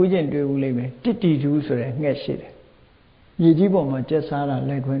လုံးတွေ့ဘူးချင်းတွေ့ဘူးလိမ့်မယ်တစ်တီတူးဆိုတဲ့ငှက်ရှိတယ်မြေကြီးပေါ်မှာကျက်စားတာ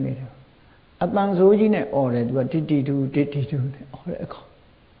လက်ခွင်းနေတယ်အတန်ဆိုးကြီးနဲ့អော်တယ်သူကတစ်တီတူးနဲ့អော်တဲ့အခါ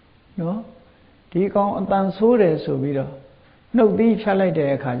နော်ဒီကောင်အတန်ဆိုးတယ်ဆိုပြီးတော့နှုတ်သီးဖြတ်လိုက်တဲ့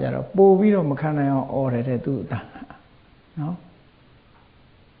အခါကျတော့ပို့ပြီးတော့မခံနိုင်အောင်អော်တယ်တဲ့သူ့အတန်နော်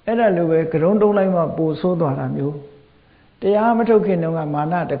အဲ့ဒါလိုပဲကရုံတုံးလိုက်မှပို့ဆိုးသွားတာမျိုးတရားမထုတ်ခင်တုန်းကမာ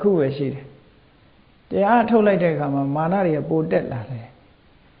နတစ်ခုပဲရှိတယ်တရားထုတ်လိုက်တဲ့အခါမှာမာနတွေကပိုတက်လာတယ်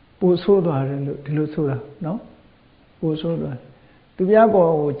ပိုဆိုးသွားတယ်လို့ဒီလိုဆိုတာနော်ပိုဆိုးသွားတယ်သူပြ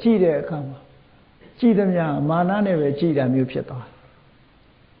ပေါ်ကိုကြည့်တဲ့အခါမှာကြည့်သမျှမာနနဲ့ပဲကြည့်တာမျိုးဖြစ်သွား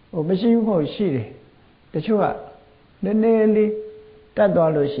တယ်မရှိဘူးမဟုတ်ရှိတယ်တချို့ကနည်းနည်းလေးတတ်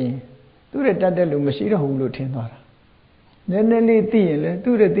သွားလို့ရှိရင်သူ့ရဲ့တတ်တဲ့လူမရှိတော့ဘူးလို့ထင်သွားတာနည်းနည်းလေးသိရင်လည်း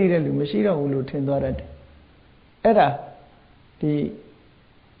သူ့ရဲ့သိတဲ့လူမရှိတော့ဘူးလို့ထင်သွားတတ်တယ်အဲ့ဒါဒီ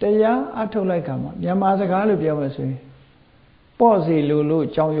တရားအထုတ်လိုက်ခါမှာမြန်မာစကားလို့ပြောမှဆိုရင်ပေါ့စီလို့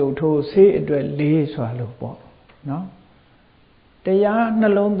ကြောင်ရုပ်ထိုးဆေးအတွက်လေးဆိုတာလို့ပေါ့နော်တရားနှ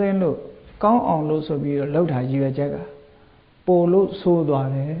လုံးသွင်းလို့ကောင်းအောင်လို့ဆိုပြီးတော့လောက်တာရည်ရွယ်ချက်ကပို့လို့ဆိုးသွား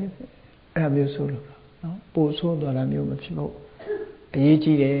တယ်အဲ့ဒါမျိုးဆိုလို့နော်ပို့ဆိုးသွားတာမျိုးမဖြစ်ဘူးအရေး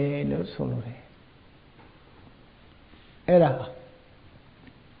ကြီးတယ်လို့ဆိုလို့တယ်အဲ့ဒါ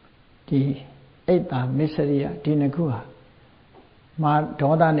ဒီအိတ်တာမစ္စရိယဒီနှစ်ခုဟာမာ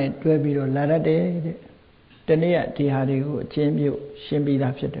ဒေါသနဲ့တွဲပြီးတော့လာရတဲ့တနေ့ကဒီဟာတွေကိုအချင်းပြုတ်ရှင်းပြီး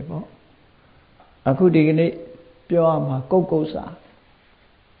သားဖြစ်တယ်ပေါ့အခုဒီကနေ့ပြောရမှာကုတ်စာ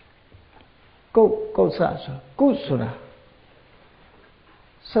ကုတ်စာဆိုကုဆိုတာ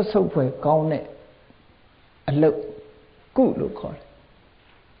ဆက်ဆုပ်ဖွယ်ကောင်းတဲ့အလုပ်ကုလို့ခေါ်တယ်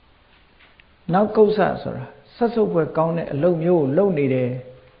နောက်ကုတ်စာဆိုတာဆက်ဆုပ်ဖွယ်ကောင်းတဲ့အလုပ်မျိုးကိုလုပ်နေတယ်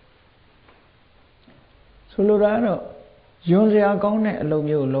ဆိုလိုတာကတော့ယွန်စရာကောင်းတဲ့အလုပ်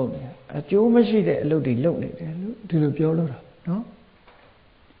မျိုးကိုလုပ်နေအကျိုးမရှိတဲ့အလုပ်တွေလုပ်နေတယ်လို့ဒီလိုပြောလို့တာနော်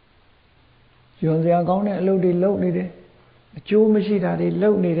ယွန်စရာကောင်းတဲ့အလုပ်တွေလုပ်နေတယ်အကျိုးမရှိတာတွေလု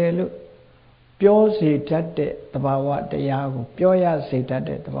ပ်နေတယ်လို့ပြောစေတတ်တဲ့သဘာဝတရားကိုပြောရစေတတ်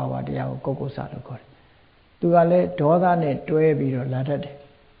တဲ့သဘာဝတရားကိုကုတ်စာလို့ခေါ်တယ်သူကလည်းဒေါသနဲ့တွဲပြီးတော့လာတတ်တယ်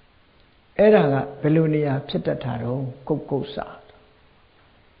အဲ့ဒါကဘယ်လိုနေရာဖြစ်တတ်တာတော့ကုတ်စာ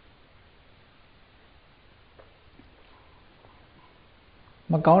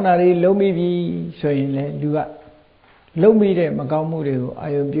မကောင်းတာတွေလုံးမိပြီဆိုရင်လေလူကလုံးမိတဲ့မကောင်းမှုတွေကိုအာ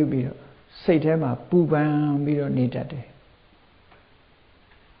ရုံပြုပြီးတော့စိတ်ထဲမှာပူပန်ပြီးတော့နေတတ်တယ်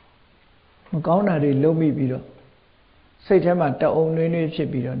မကောင်းတာတွေလုံးမိပြီးတော့စိတ်ထဲမှာတအုံနှွေးနှွေးဖြစ်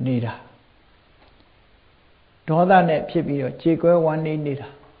ပြီးတော့နေတာဒေါသနဲ့ဖြစ်ပြီးတော့ကြေကွဲဝမ်းနည်းနေတာ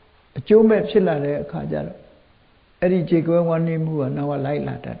အကျိုးမဲ့ဖြစ်လာတဲ့အခါကျတော့အဲ့ဒီကြေကွဲဝမ်းနည်းမှုကနောက်ကလိုက်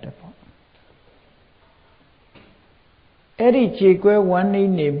လာတတ်တယ်ပေါ့အဲ့ဒီကြေကွဲဝမ်းန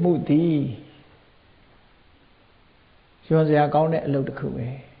ည်းနေမှုသည်ရွှန်စရာကောင်းတဲ့အလုပ်တစ်ခုပဲ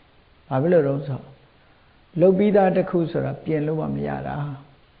ဘာဖြစ်လို့တော့ဆိုလုပ်ပြီးသားတစ်ခုဆိုတာပြင်လို့မရတာ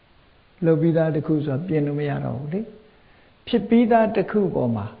လုပ်ပြီးသားတစ်ခုဆိုတာပြင်လို့မရတော့ဘူးလေဖြစ်ပြီးသားတစ်ခု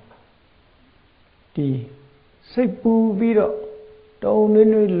ပေါ်မှာဒီစိတ်ပူပြီးတော့တုံနွေး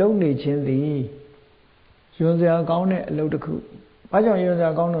နွေးလုံနေခြင်းသည်ရွှန်စရာကောင်းတဲ့အလုပ်တစ်ခုဘာကြောင့်ရွှန်စ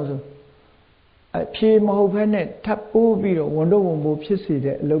ရာကောင်းလို့ဆိုအဖြေမဟုတ်ဘဲနဲ့ထပ်ပိုးပြီးတော့ဝန်တော့ဝန်ပိုးဖြစ်စေ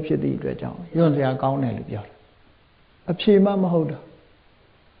တဲ့အလုပ်ဖြစ်သည့်အတွက်ကြောင့်ရွံ့စရာကောင်းတယ်လို့ပြောတယ်အဖြေမှမဟုတ်တော့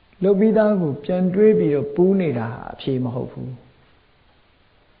လုပ်ပြီးသားကိုပြန်တွေးပြီးတော့ပူးနေတာအဖြေမဟုတ်ဘူး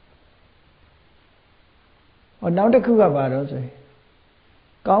နောက်တစ်ခုကဘာတော့ဆိုရင်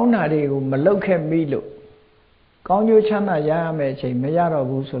ကောင်းတာတွေကိုမလုပ်ခဲ့မိလို့ကောင်းကျိုးချမ်းသာရရမယ့်အချိန်မရတော့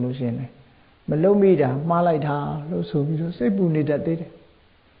ဘူးဆိုလို့ရှိရင်မလုပ်မိတာမှားလိုက်တာလို့ဆိုပြီးတော့စိတ်ပူနေတတ်သေးတယ်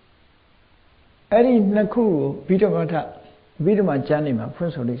အဲ့ဒီနှစ်ခုကိုဘိဓမ္မာကျမ်းနေမှာဖွ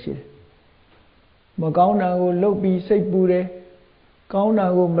င့်ဆိုလို့ရှိတယ်မကောင်းတာကိုလုပ်ပြီးစိတ်ပူတယ်ကောင်းတာ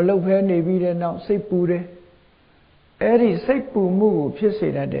ကိုမလုပ်ဘဲနေပြီးတဲ့နောက်စိတ်ပူတယ်အဲ့ဒီစိတ်ပူမှုကိုဖြစ်စေ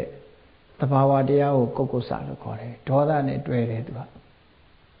တတ်တဲ့သဘာဝတရားကိုကုတ်စာလို့ခေါ်တယ်ဒေါသနဲ့တွဲတယ်သူက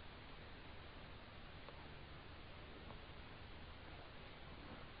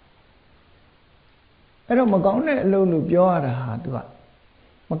အဲ့တော့မကောင်းတဲ့အလုပ်လို့ပြောရတာဟာသူက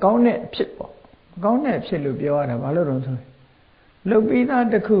မကောင်းတဲ့အဖြစ်ပေါ့မကောင်းတဲ့အဖြစ်လို့ပြောရတာဘာလို့တော့ဆိုလုပ်ပြီးသား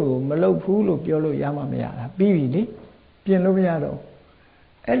တစ်ခုကိုမလုပ်ဘူးလို့ပြောလို့ရမှမရတာပြီးပြီလေ ပြင်လို့မရတော့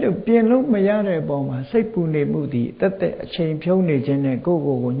အဲ့လိုပြင်လို့မရတဲ့ပုံမှာစိတ်ပူနေမှုသည်တက်တဲ့အချိန်ဖြုံးနေခြင်းနဲ့ကို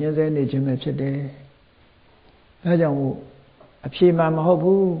ညှင်းဆဲနေခြင်းပဲဖြစ်တယ်ဒါကြောင့်မို့အဖြေမှမဟုတ်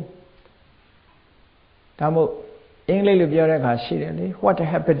ဘူးဒါမို့အင်္ဂလိပ်လိုပြောတဲ့အခါရှိတယ်လေ what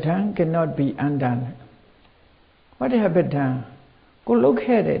have been done cannot be undone what have been done ကိုလုပ်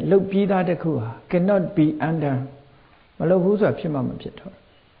ခဲ့တဲ့လုပ်ပြီးသားတစ်ခုဟာ cannot be undone မလုပ်ဘူးဆိုတာဖြစ်မှမဖြစ်တော့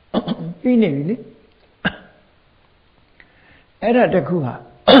ပြီးနေပြီလေအဲ့ဒါတစ်ခုဟာ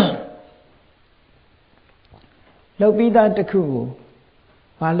လုပ်ပြီးသားတစ်ခုကို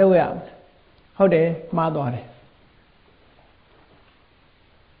မလုပ်ရဘူးဟုတ်တယ်မှားသွားတယ်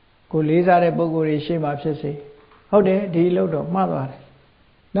ကိုလေးစားတဲ့ပုဂ္ဂိုလ်တွေရှေ့မှာဖြစ်စေဟုတ်တယ်ဒီလို့တော့မှားသွားတယ်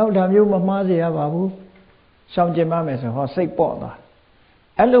နောက်ဒါမျိုးမမှားစေရပါဘူးရှောင်ကျင်ပါမယ်ဆိုဟောစိတ်ပေါ့သွား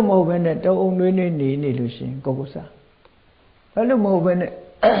အဲ့လိုမဟုတ်ဘဲနဲ့တုံအောင်နှွေးနှွေးနေလို့ရှိရင်ကိုစားအဲ့လိုမဟုတ်ဘဲနဲ့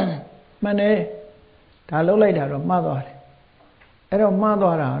မှန်တယ်ဒါလုပ်လိုက်တာတော့မှားသွားတယ်အဲ့တော့မှား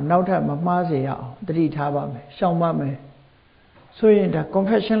သွားတာနောက်ထပ်မမှားစေရအောင်တတိထားပါမယ်ရှောင်ပါမယ်ဆိုရင်ဒါ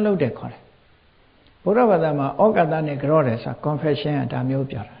confession လုပ်တယ်ခေါ်တယ်ဘုရားဘာသာမှာဩကာသနဲ့ကြောတယ်ဆိုတာ confession ကဒါမျိုး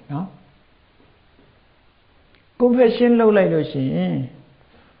ပြောတာနော် confession လုပ်လိုက်လို့ရှိရင်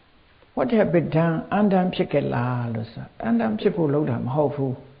what have been done undone ဖြစ်ခဲ့လားလို့ဆိုတာ undone ဖြစ်ဖို့လုပ်တာမဟုတ်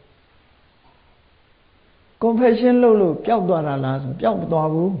ဘူး confession လုပ်လို့ပျောက်သွားတာလားဆိုပျောက်မသွား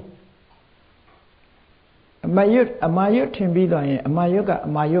ဘူးအမာရွတ်ထင်ပြီးသွားရင်အမာရွတ်ကအ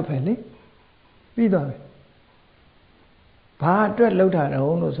မာရွတ်ပဲလေပြီးသွားပြီဘာအတွက်လှုပ်တာ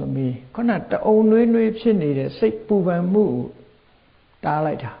တုံးလို့ဆိုပြီးခုနတအုံနှွေးနှွေးဖြစ်နေတဲ့စိတ်ပူပန်မှုကိုတား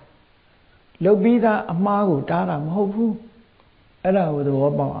လိုက်တာလှုပ်ပြီးသားအမှားကိုတားတာမဟုတ်ဘူးအဲ့ဒါကိုသ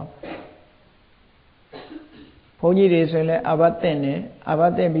ဘောပေါက်အောင်ဘုန်းကြီးတွေဆိုရင်လည်းအာဘတ်တင်တယ်အာဘ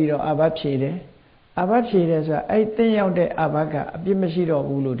တ်တင်ပြီးတော့အာဘတ်ဖြေတယ်အာဘတ်ဖြေတယ်ဆိုတာအဲ့တင်ရောက်တဲ့အာဘတ်ကအပြစ်မရှိတော့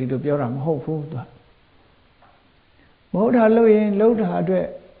ဘူးလို့ဒီလိုပြောတာမဟုတ်ဘူးသူကမဟုတ်တာလို့ရင်လှုပ်တာအတွက်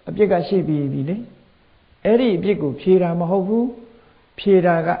အပြစ်ကရှိပြီလေအဲ့ဒီအပြစ်ကိုဖြေတာမဟုတ်ဘူးဖြေ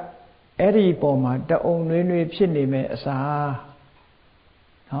တာကအဲ့ဒီပုံမှာတအုံနှွေးနှွေးဖြစ်နေမဲ့အစား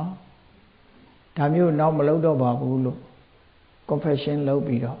နော်ဒါမျိုးနောက်မလုပ်တော့ပါဘူးလို့ confession လုပ်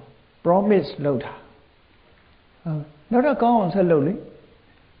ပြီးတော့ promise လုပ်တာနောက်တော့ကောင်းအောင်ဆက်လုပ်လေ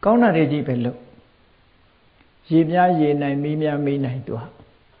ကောင်းတာတွေကြီးပဲလုပ်ရေများရေနိုင်မီးများမီးနိုင်သူဟာ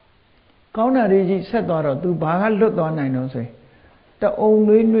ကောင်းတာတွေကြီးဆက်သွားတော့ तू ဘာကလွတ်သွားနိုင်တော့ဆိုရင်တအုံ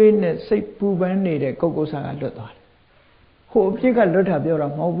နှွေးနှွေးနဲ့စိတ်ပူပန်းနေတဲ့ကုက္ကုဆာကလွတ်သွားတယ်ဟိုအပြစ်ကလွတ်တာပြောတာ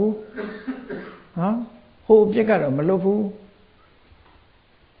မဟုတ်ဘူးဟာဟိုအပြစ်ကတော့မလွတ်ဘူး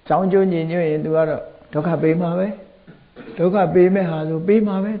ကြောင်းကျိုးညင်ညွတ်ရင် तू ကတော့ဒုက္ခပေးမှာပဲဒုက္ခပေးမဲ့ဟာဆိုပေး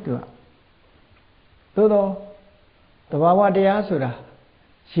မှာပဲ तू ကသို့တော့သဘာဝတရားဆိုတာ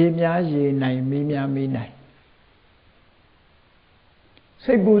ရေများရေနိုင်မီးများမီးနိုင်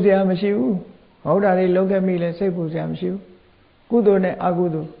စိတ်ပူစရာမရှိဘူးဟောတာတွေလောက်ခဲ့မိလဲစိတ်ပူစရာမရှိဘူးကုသိုလ်နဲ့အကု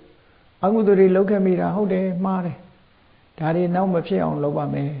သိုလ်တွေလောက်ခဲ့မိတာဟုတ်တယ်မှားတယ်ဒါတွေနောက်မဖြစ်အောင်လုပ်ပါ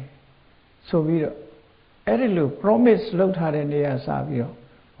မယ်ဆိုပြီးတော့အဲ့ဒီလို promise လုပ်ထားတဲ့နေရာစပြီးတော့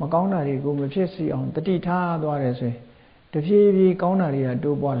မကောင်းတာတွေကိုမဖြစ်စီအောင်တတိထားသွားတယ်ဆိုရင်တဖြည်းဖြည်းကောင်းတာတွေက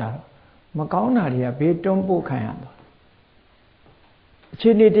တိုးပွားလာတော့မကောင်းတာတွေကဘေးတွန်းပို့ခံရသွားအခြေ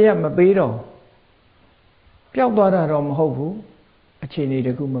အနေတည်းကမပေးတော့ပျောက်သွားတာတော့မဟုတ်ဘူးအခြေအနေတ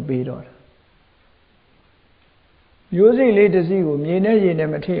ခုမပေးတော့တာမျိုးစိလေးတစ်စီးကိုမြေနဲ့ရေနဲ့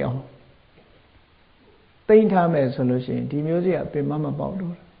မထိအောင်သိမ့်ထားမယ်ဆိုလို့ရှိရင်ဒီမျိုးစိကပင်မပေါက်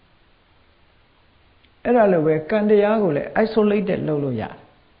တော့အဲ့ဒါလိုပဲကံတရားကိုလည်း isolated လုပ်လို့ရတယ်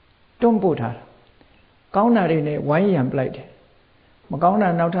တွန်းပို့ထားတာကောင်းတာတွေနဲ့ဝိုင်းရံပလိုက်တယ်မကောင်းတာ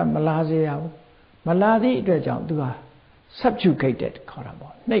နောက်ထပ်မလာစေရဘူးမလာသည့်အတွက်ကြောင့်သူဟာ subjugated ခေါ်တာ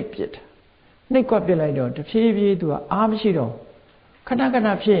ပေါ့နှိပ်ပစ်တာနှိပ်ကွက်ပစ်လိုက်တော့တဖြည်းဖြည်းသူကအားမရှိတော့ခဏခဏ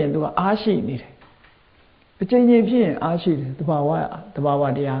ဖြစ်ရင်သူကအားရှိနေတယ်အချိန်ချင်းဖြစ်ရင်အားရှိတယ်တဘာဝ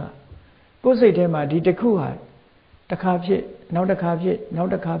တရားကကိုယ်စိတ်ထဲမှာဒီတစ်ခုဟာတစ်ခါဖြစ်နောက်တစ်ခါဖြစ်နော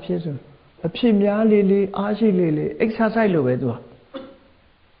က်တစ်ခါဖြစ်ဆိုအဖြစ်များလေးအားရှိလေး exercise လို့ပဲသူက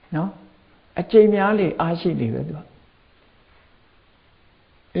နော်အချိန်များလေးအားရှိလေးပဲသူက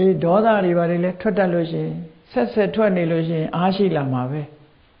အေးဒေါသတွေဘာတွေလဲထွက်တတ်လို့ရှိရင်ဆက်ထွက်နေလို့ရှိရင်အားရှိလာမှာပဲ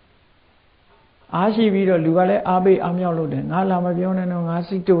အားရှိပြီးတော့လူကလည်းအားပေးအားမြောက်လို့တယ်ငါလာမပြောနဲ့တော့ငါ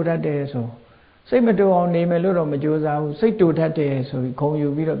စိတ်တူတတ်တယ်ဆိုစိတ်မတူအောင်နေမယ်လို့တော့မကြိုးစားဘူးစိတ်တူတတ်တယ်ဆိုပြီးခုံယူ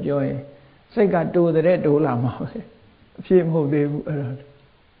ပြီးတော့ပြောရင်စိတ်ကတူတဲ့တူလာမှာပဲအဖြစ်မဟုတ်သေးဘူးအဲ့ဒါ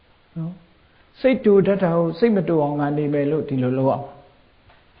နော်စိတ်တူတတ်တာကိုစိတ်မတူအောင်ငါနေမယ်လို့ဒီလိုလုပ်အောင်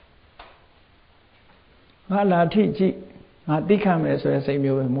ငါလာထိကြည့်ငါသိခံမယ်ဆိုတဲ့စိတ်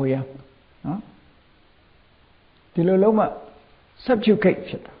မျိုးပဲမွေးရနော်ဒီလိုလုံးမှ subjugate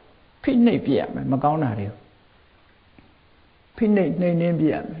ဖြစ်တာဖိနှိပ်ပြရမယ်မကောင်းတာတွေကိုဖိနှိပ်နှိမ်နှင်းပြ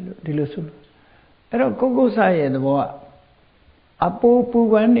ရမယ်လို့ဒီလိုဆိုလို့အဲ့တော့ကုက္ကုဆရဲ့သဘောက အပူပူ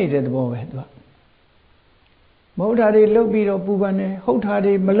ပန်းနေတဲ့သဘောပဲသူကမဟုတ်တာတွေလုပ်ပြီးတော့ပူပန်းတယ်ဟုတ်တာ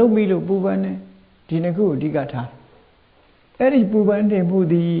တွေမလုပ်မိလို့ပူပန်းတယ်ဒီနှစ်ခုကိုအဓိကထားအဲ့ဒီပူပန်းနေမှု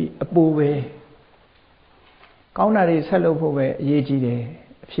ဒီအပူပဲကောင်းတာတွေဆက်လုပ်ဖို့ပဲအရေးကြီးတယ်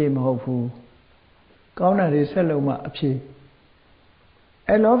အဖြေမဟုတ်ဘူးကောင်းတာတွေဆက်လုပ်မှအဖြေ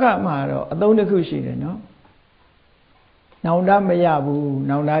အဲ့လောကမှာတော့အသုံးတစ်ခုရှိတယ်နော်နောင်တမရဘူး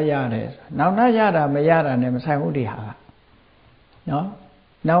နောင်တရတယ်နောင်တရတာမရတာနဲ့မဆိုင်ဘူးဒီဟာနော်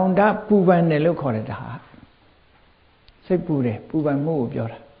နောင်တပူပန်တယ်လို့ခေါ်တယ်ဒါဟာစိတ်ပူတယ်ပူပန်မှုကိုပြော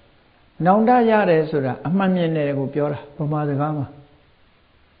တာနောင်တရတယ်ဆိုတာအမှန်မြင်တယ်ကိုပြောတာဗမာစကားမှာ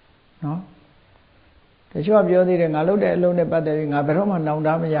နော်တချို့ကပြောသေးတယ်ငါလုပ်တဲ့အလုပ်နဲ့ပတ်သက်ပြီးငါဘယ်တော့မှနောင်တ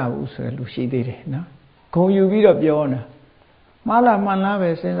မရဘူးဆိုတဲ့လူရှိသေးတယ်နော်ဂုံယူပြီးတော့ပြောနေတာမှားလားမှန်လားပဲ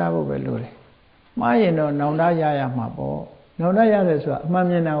စဉ်းစားဖို့ပဲလိုတယ်မှားရင်တော့နောင်တရရမှာပေါ့နောင်တရတယ်ဆိုတာအမှန်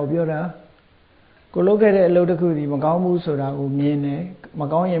မြင်တာကိုပြောတာကိုလုပ်ခဲ့တဲ့အလုပ်တစ်ခုဒီမကောင်းဘူးဆိုတာကိုမြင်တယ်မ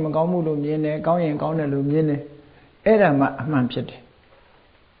ကောင်းရင်မကောင်းဘူးလို့မြင်တယ်ကောင်းရင်ကောင်းတယ်လို့မြင်တယ်အဲ့ဒါမှအမှန်ဖြစ်တယ်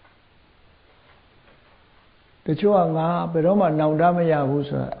တချို့ကငါဘယ်တော့မှနောင်တမရဘူး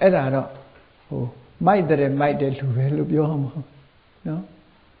ဆိုတာအဲ့ဒါတော့မိုက်တဲ့လူပဲလို့ပြောမှာနော်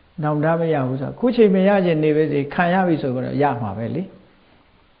နောင်တမရဘူးဆိုတာခုချိန်မရခြင်းနေပဲစီခံရပြီဆိုတော့ရမှာပဲလေ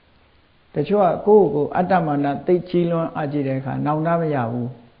တချို့ကကိုယ့်ကိုယ်အတ္တမာနသိကြီးလွန်းအကြည့်တဲ့အခါနောင်တမရဘူး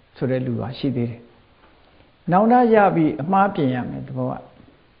ဆိုတဲ့လူကရှိသေးတယ်နောင်တရပြီးအမှားပြင်ရမယ်ဒီဘောက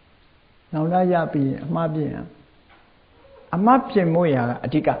နောင်တရပြီးအမှားပြင်ရအမှားပြင်မို့ရာကအ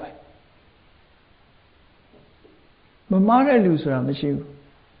ဓိကပဲမမှားတဲ့လူဆိုတာမရှိဘူး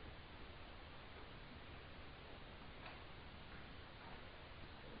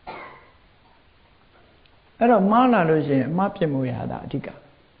အဲ့တော့မှားလာလို့ရှိရင်အမှားပြင်မို့ရာကအဓိက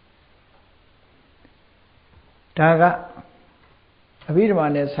ဒါကအဘိဓမ္မာ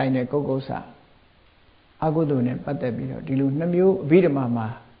နဲ့ဆိုင်တဲ့ကုက္ကုဆာအကုသိုလ်နဲ့ပတ်သက်ပြီးတော့ဒီလိုနှစ်မျိုးအဘိဓမ္မာမှာ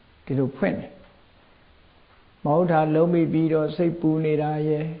ဒီလိုဖွင့်တယ်မဟုတ်တာလုံးမိပြီးတော့စိတ်ပူနေတာ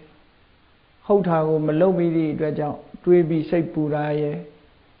ရဲ့ဟုတ်တာကိုမလုံးမိသည့်အတွက်ကြောင့်တွေးပြီးစိတ်ပူတာရဲ့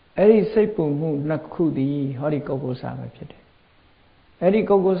အဲ့ဒီစိတ်ပူမှုနှစ်ခုသည်ဟောဒီကုက္ကုဆာပဲဖြစ်တယ်အဲ့ဒီ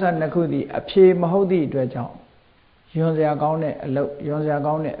ကုက္ကုဆာနှစ်ခုသည်အဖြေမဟုတ်သည့်အတွက်ကြောင့်ယွန်စရာကောင်းတဲ့အလုပ်ယွန်စရာ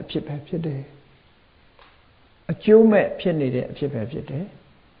ကောင်းတဲ့အဖြစ်ပဲဖြစ်တယ်အကျိုးမဲ့ဖြစ်နေတဲ့အဖြစ်ပဲဖြစ်တယ်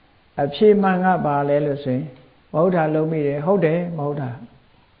အဖြေမှန်ကပါလဲလို့ဆိုရင်မဟုတ်တာလုံးမိတယ်ဟုတ်တယ်မဟုတ်တာ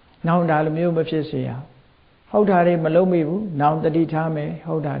နောင်တာလိုမျိုးမဖြစ်စေရဟုတ်တာတွေမလုံးမိဘူးနောင်တတိထားမယ်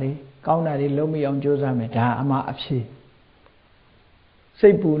ဟုတ်တာတွေကောင်းတာတွေလုံးမိအောင်ကြိုးစားမယ်ဒါအမှအဖြေစိ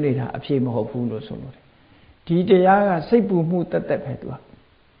တ်ပူနေတာအဖြေမဟုတ်ဘူးလို့ဆိုလို့ဒီတရားကစိတ်ပူမှုတက်တက်ပဲသူက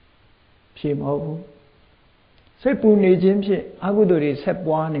ဖြေမဟုတ်ဘူးစိတ်ပူနေခြင်းဖြင့်အကုသိုလ်တွေဆက်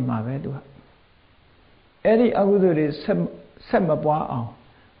ပွားနေမှာပဲသူကအဲ့ဒီအကုသိုလ်တွေဆက်မပွားအောင်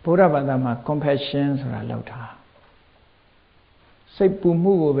ဘုရားဘာသာမှာ compassion ဆိုတာလောက်တာစိတ်ပူ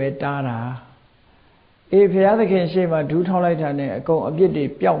မှုကိုပဲတားတာအေးဘုရားသခင်ရှေ့မှာဒူးထောင်းလိုက်တာနဲ့အကုန်အပြစ်တွေ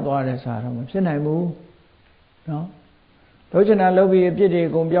ပျောက်သွားတယ်ဆိုတာတော့မဖြစ်နိုင်ဘူးနော်လောချနာလုပ်ပြီးအပြစ်တွေ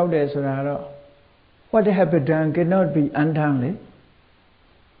အကုန်ပျောက်တယ်ဆိုတာတော့ what have been done cannot be undone လေ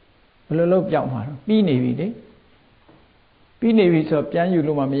ဘယ်လိုလုပ်ပျောက်မှာတော့ပြီးနေပြီလေပြီးနေပြီဆိုတော့ပြန်ယူ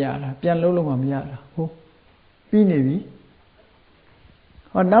လို့မှမရတာပြန်လုပ်လို့မှမရတာဟုတ်ပြီးနေပြီ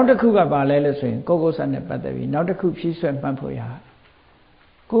ဟောနောက်တစ်ခုကပါလဲလို့ဆိုရင်ကိုယ်ကိုယ်ဆနဲ့ပတ်သက်ပြီးနောက်တစ်ခုဖြည့်ဆွဲမှတ်ဖို့ရ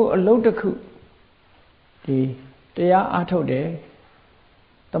ကိုအလုပ်တစ်ခုဒီတရားအားထုတ်တယ်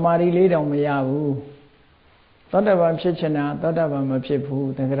တမာရီလေးတောင်မရဘူးသောတာပန်ဖြစ်ချင်တာသောတာပန်မဖြစ်ဘူး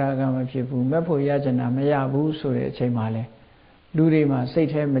သဂရကမဖြစ်ဘူးမက်ဖို့ရချင်တာမရဘူးဆိုတဲ့အချိန်မှာလဲလူတွေမှာစိတ်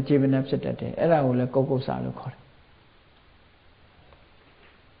แท้မကြေမနက်ဖြစ်တတ်တယ်အဲ့ဒါကိုလဲကိုယ်ကိုယ်ဆလို့ခေါ်တယ်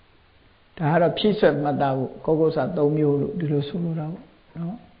ဒါကတော့ဖြည့်ဆွဲမှတ်သားဖို့ကိုယ်ကိုယ်ဆ၃မျိုးလို့ဒီလိုဆိုလိုတာပေါ့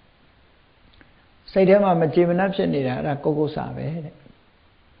နော်စိတ်ထဲမှာမကြေမနက်ဖြစ်နေတာအဲ့ဒါကိုယ်ကိုယ်ဆပဲတဲ့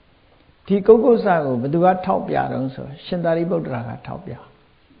ဒီကုက္ကုဆကိုဘယ်သူကထောက်ပြတော့ဆိုရှင်သာရိပုတ္တရာကထောက်ပြ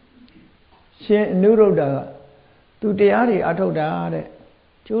ရှင်အနုရုဒ္ဓကသူတရားတွေအထုတ်တာတဲ့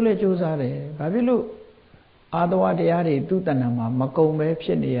ကျိုးလဲကျိုးစားတယ်ဘာဖြစ်လို့အာသဝတရားတွေသူ့တဏ္ဍာမှာမကုံပဲဖြ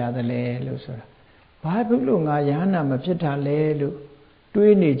စ်နေရသလဲလို့ဆိုတာဘာဖြစ်လို့ငါယဟနာမဖြစ်တာလဲလို့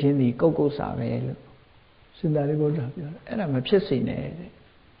တွေးနေခြင်းဒီကုက္ကုဆပဲလို့ရှင်သာရိပုတ္တရာပြောတယ်အဲ့ဒါမဖြစ်စေနဲ့တဲ့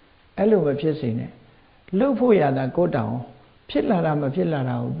အဲ့လိုမဖြစ်စေနဲ့လှုပ်ဖို့ရတာကိုတောင်ဖြစ်လာတာမဖြစ်လာ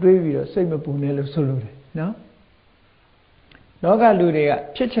တာကိုတွေးပြီးတော့စိတ်မပူနဲ့လို့ဆိုလို့တယ်နော်လောကလူတွေက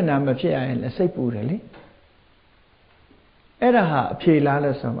ဖြစ်ချင်တာမဖြစ်ရရင်လည်းစိတ်ပူတယ်လေအဲ့ဒါဟာအဖြေလား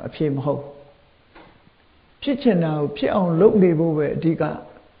လို့ဆိုတော့အဖြေမဟုတ်ဖြစ်ချင်တာကိုဖြစ်အောင်လုပ်နေဖို့ပဲအဓိက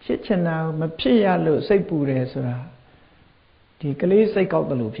ဖြစ်ချင်တာမဖြစ်ရလို့စိတ်ပူတယ်ဆိုတာဒီကလေးစိတ်ကောက်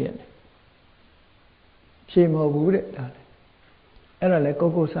တယ်လို့ဖြစ်နေဖြေမဟုတ်ဘူးတဲ့ဒါလေအဲ့ဒါလည်းကို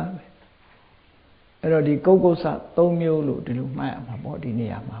ယ်ကိုစားပဲ အဲ့တော့ဒီကုက္ကုဆ3မျိုးလို့ဒီလိုမှတ်ရမှာပေါ့ဒီနေ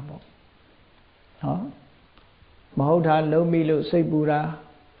ရာမှာပေါ့နော်မဟုတ်တာလုံးမိလို့စိတ်ပူတာ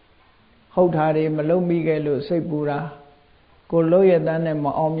ဟုတ်တာတွေမလုံးမိခဲ့လို့စိတ်ပူတာကိုလုံးရတဲ့နဲ့မ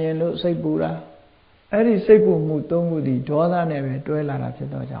အောင်မြင်လို့စိတ်ပူတာအဲ့ဒီစိတ်ပူမှု3ခုဒီဒေါသနဲ့ပဲတွဲလာတာဖြစ်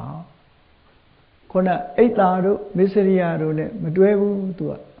တော့ကြောင့်ခုနအိတ်တာတို့မစ္စရိယတို့နဲ့မတွဲဘူးသူ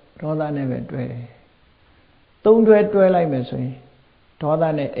ကဒေါသနဲ့ပဲတွဲတယ်3တွဲလိုက်မယ်ဆိုရင်ဒေါသ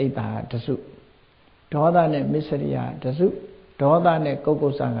နဲ့အိတ်တာတစုဒေါသနဲ့မစ္စရိယတစုဒေါသနဲ့ကုက္ကု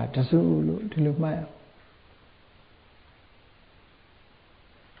ဆကတစုလို့ဒီလိုမှတ်ရ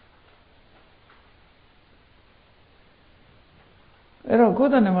အဲ့တော့ကို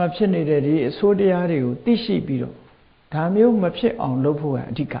ယ်တဏ္ဍမှာဖြစ်နေတဲ့ဒီအဆိုးတရားတွေကိုသိရှိပြီးတော့ဒါမျိုးမဖြစ်အောင်လုပ်ဖို့က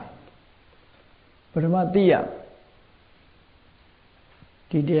အဓိကပထမသိရ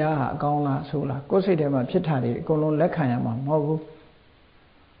ဒီတရားဟာအကောင်းလားဆိုလားကိုယ်စိတ်ထဲမှာဖြစ်တာတွေအကုန်လုံးလက်ခံရမှာမဟုတ်ဘူး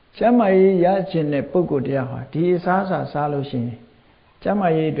ကျမ်းမာရေးရခြင်းတဲ့ပုဂ္ဂိုလ်တရားဟာဒီအစားအစာစားလို့ရှိရင်ကျမ်းမာ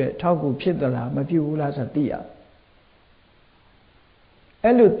ရေးအတွက်ထောက်ကူဖြစ်သလားမဖြစ်ဘူးလားဆိုသိရ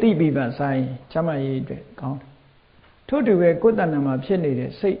အဲ့လိုသိပြီးမှစားရင်ကျမ်းမာရေးအတွက်ကောင်းတယ်ထို့တူပဲကိုယ်တဏ္ဍမှာဖြစ်နေတဲ့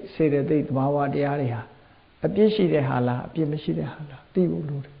စိတ်စေတသိက်သဘာဝတရားတွေဟာအပြစ်ရှိတဲ့ဟာလားအပြစ်မရှိတဲ့ဟာလားသိဖို့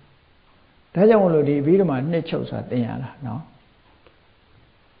လိုတယ်ဒါကြောင့်မလို့ဒီဘိဓမ္မာနှစ်ချုပ်ဆိုတာသင်ရတာနော်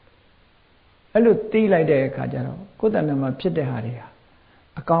အဲ့လိုသိလိုက်တဲ့အခါကျတော့ကိုယ်တဏ္ဍမှာဖြစ်တဲ့ဟာတွေဟာ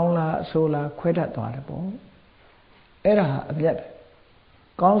အကောင်းလားအဆိုးလားခွဲတတ်သွားတယ်ပေါ့အဲ့ဒါဟာအပြတ်ပဲ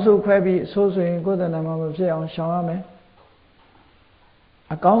ကောင်းဆိုးခွဲပြီးအဆိုးဆိုရင်ကိုယ်တဏ္ဍမှာမဖြစ်အောင်ရှောင်ရမယ်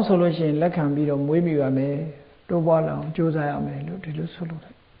အကောင်းဆိုလို့ရှိရင်လက်ခံပြီးတော့မွေးမိပါမယ်တိုးပွားလာအောင်ကြိုးစားရမယ်လို့ဒီလိုဆိုလို့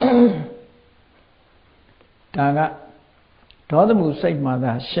ဒါကဒေါသမှုစိတ်မှာ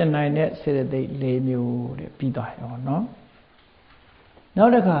သာရှင်နိုင်တဲ့စေတသိက်၄မျိုးတဲ့ပြီးသွားရောနော်နော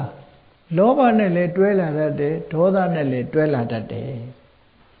က်တစ်ခါလောဘနဲ့လည်းတွဲလာတတ်တယ်ဒေါသနဲ့လည်းတွဲလာတတ်တယ်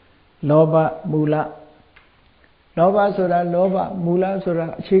လောဘမူလလောဘဆိုတာလောဘမူလဆိုတာ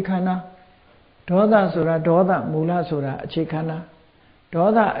အခြေခံတာဒေါသဆိုတာဒေါသမူလဆိုတာအခြေခံတာဒေါ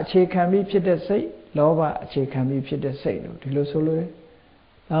သအခြေခံပြီးဖြစ်တဲ့စိတ်လောဘအခြေခံပြီးဖြစ်တဲ့စိတ်လို့ဒီလိုဆိုလို့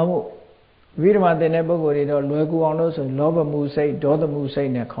ဒါမို့ဝိဓမ္မာသင်တဲ့ပုဂ္ဂိုလ်တွေတော့လွယ်ကူအောင်လို့ဆိုလောဘမှုစိတ်ဒေါသမှုစိတ်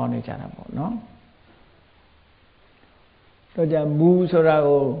နဲ့ခေါ်နေကြတာပေါ့နော်တော့ကြမူဆိုတာ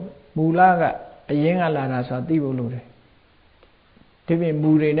ကိုမူလကအရင်ကလာတာဆိုတာသိဖို့လိုတယ်ဒီပြင်မူ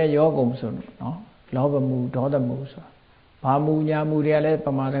တွေနဲ့ရောကုန်ဆိုတော့နော်လောဘမှုဒေါသမှုဆိုတာဘာမူညာမူတွေကလည်းပ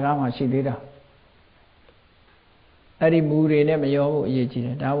မာစကားမှာရှိသေးတာအဲ့ဒီမူတွေနဲ့မရောဖို့အရေးကြီးတ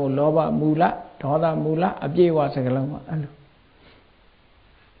ယ်ဒါမို့လောဘမူလဒေါသမူလအပြည့်အဝစကလုံးမှာအဲ့လို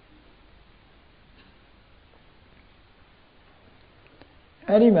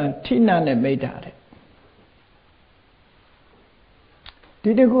အဲ့ဒီမှာဌိနနဲ့မိဋ္ဌာတဲ့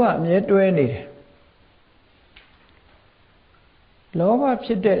ဒီတကူကအမြဲတွဲနေတယ်လောဘဖြ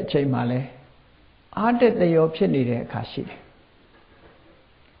စ်တဲ့အချိန်မှာလဲအာတတရောဖြစ်နေတဲ့အခါရှိတယ်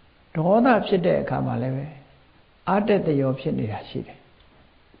ဒေါသဖြစ်တဲ့အခါမှာလည်းပဲအာတတရောဖြစ်နေတာရှိတယ်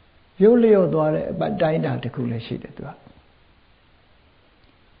ရုပ်လျော့သွားတဲ့အပတ်တိုင်းတာတစ်ခုလည်းရှိတယ်သူက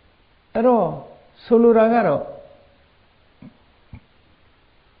အဲ့တော့ဆိုလိုတာကတော့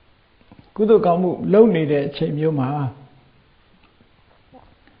ကုသိုလ်ကောင်းမှုလုပ်နေတဲ့အချိန်မျိုးမှာ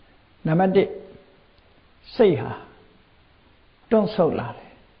နံပါတ်1စိတ်ဟာတွန့်ဆုတ်လာတ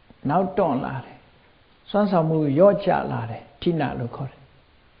ယ်နောက်တွန့်လာတယ်စွမ်းဆောင်မှုရော့ကျလာတယ်ဌိနလို့ခေါ်တယ်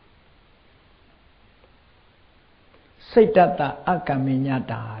စိတ်တတအကမ္မည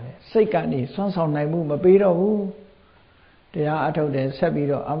တာတဲ့စိတ်ကနေစွမ်းဆောင်နိုင်မှုမပေးတော့ဘူးတရားအထုတ်တယ်ဆက်ပြီး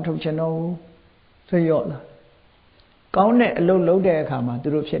တော့အမထုတ်ချင်တော့ဘူးဆွေးရော့လာကောင်းတဲ့အလုပ်လုပ်တဲ့အခါမှာသူ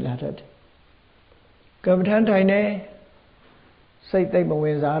တို့ဖြစ်လာတတ်တယ်ကမ္မထမ်းထိုင်နေစိတ်သိမ့်မဝ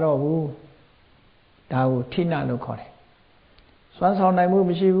င်စားတော့ဘူးဒါကိုဌိနလို့ခေါ်တယ်စွမ်းဆောင်နိုင်မှု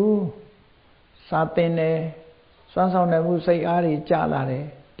မရှိဘူးစာသင်တယ်စွမ်းဆောင်နိုင်မှုစိတ်အားတွေကျလာတယ်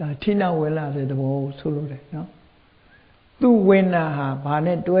ဒါဌိနဝင်လာတဲ့သဘောကိုဆိုလိုတယ်နော်သူဝင်တာဟာဘာ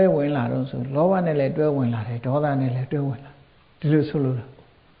နဲ့တွဲဝင်လာတော့ဆိုလောဘနဲ့လည်းတွဲဝင်လာတယ်ဒေါသနဲ့လည်းတွဲဝင်လာဒီလိုဆိုလိုတာ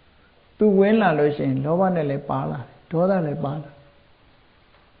သူဝင်လာလို့ရှိရင်လောဘနဲ့လည်းပါလာတယ်ဒေါသလည်းပါလာ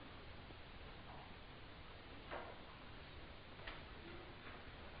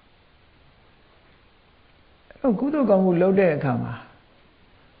အဲ့ကုသိုလ်ကောင်းမှုလုပ်တဲ့အခါမှာ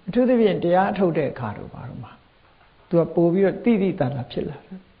အထူးသဖြင့်တရားအထုတ်တဲ့အခါတို့ဘာလို့မှာသူကပို့ပြီးတော့တိတိတတ်တာဖြစ်လာတ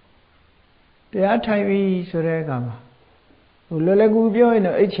ယ်တရားထိုင်ပြီဆိုတဲ့အခါမှာဟိုလွယ်လွယ်ကူပြောရင်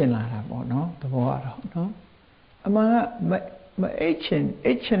တော့အိတ်ချင်လာတာပေါ့နော်သဘောကတော့နော်အမှန်ကမအိတ်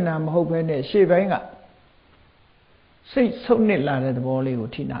ချင်တာမဟုတ်ဘဲနဲ့ရှေ့ပိုင်းကစိတ်ဆုပ်နစ်လာတဲ့သဘောလေးကို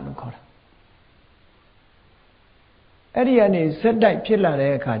ဌိနလို့ခေါ်တာအဲ့ဒီကနေဇက်တိုက်ဖြစ်လာ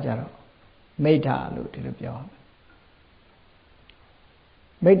တဲ့အခါကျတော့မိဋ္ဌာလို့ဒီလိုပြောရမယ်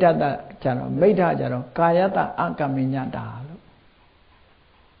မိဋ္ဌတကြတော့မိဋ္ဌကြတော့ကာယတအကမ္မညတာလို့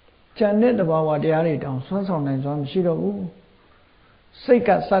ဉာဏ်နဲ့တဘာဝတရားတွေတောင်စွမ်းဆောင်နိုင်စွမ်းမရှိတော့ဘူးစိတ်က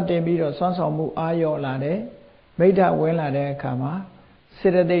စတင်ပြီးတော့စွမ်းဆောင်မှုအာရော့လာတယ်မိဋ္ဌဝင်လာတဲ့အခါမှာစေ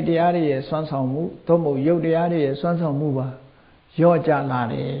တသိက်တရားတွေရဲ့စွမ်းဆောင်မှုသို့မဟုတ်ယုတ်တရားတွေရဲ့စွမ်းဆောင်မှုပါရော့ကျလာ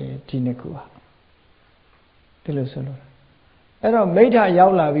တယ်ဒီနှစ်ခုဟာဒီလိုဆိုလို့အဲ့တော့မိဋ္ဌရော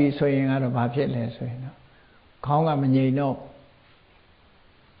က်လာပြီဆိုရင်ကတော့ဘာဖြစ်လဲဆိုရင်တော့ခေါင်းကမငြိမ်တော့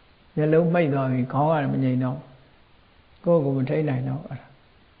မျက်လုံးမှိတ်သွားပြီခေါင်းကမငြိမ်တော့ကိုယ့်ကိုယ်မထိန်နိုင်တော့အဲ့ဒါ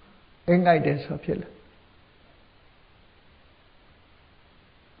အိမ်ငိုက်တယ်ဆိုဖြစ်လာ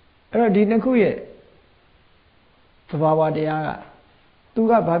အဲ့တော့ဒီနှစ်ခုရဲ့သဘာဝတရားကသူ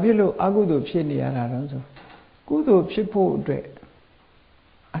ကဘာဖြစ်လို့အကုသိုလ်ဖြစ်နေရတာတော့ဆိုကုသိုလ်ဖြစ်ဖို့အတွက်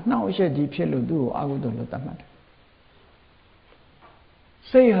အနှောင့်အယှက်ကြီးဖြစ်လို့သူ့ကိုအကုသိုလ်လို့သတ်မှတ်တယ်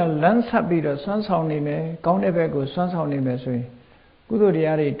စိတ်ဟာလန်းဆက်ပြီးတော့စွမ်းဆောင်နေမယ်ကောင်းတဲ့ဘက်ကိုစွမ်းဆောင်နေမယ်ဆိုရင်ကုသိုလ်တ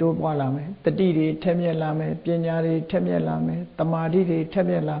ရားတွေတိုးပွားလာမယ်တတိတွေထက်မြက်လာမယ်ပညာတွေထက်မြက်လာမယ်တမာတိတွေထက်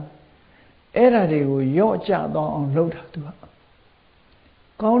မြက်လာအဲ့ဓာတွေကိုရော့ကျသွားအောင်လုပ်တာသူက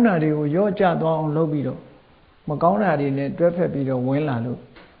ကောင်းတာတွေကိုရော့ကျသွားအောင်လုပ်ပြီးတော့မကောင်းတာတွေနဲ့တွဲဖက်ပြီးတော့ဝင်လာလို့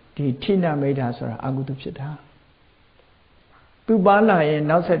ဒီထိနမိဋ္ဌာဆိုတာအကုသိုလ်ဖြစ်တာသူပါလာရင်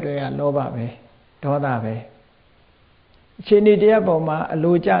နောက်ဆက်တွဲကလောဘပဲဒေါသပဲအခြေအနေတရားပေါ်မှာအ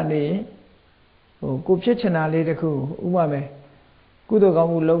လိုကျနေကိုဖြစ်ချင်တာလေးတခုဥပမာကုသိုလ်ကော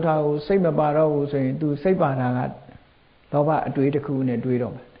င်းမှုလုပ်တာကိုစိတ်မပါတော့ဘူးဆိုရင် तू စိတ်ပါတာကလောဘအတွေးတစ်ခုနဲ့တွေး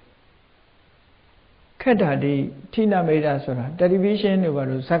တော့မယ်ခက်တာဒီထိနမိတ်တာဆိုတာတယ်လီဗီရှင်းတွေဘာ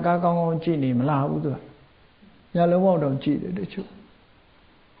လို့ဇက်ကားကောင်းကောင်းကြည့်နေမလားဘူး तू ညလုံးပေါက်တော့ကြည့်တယ်တချို့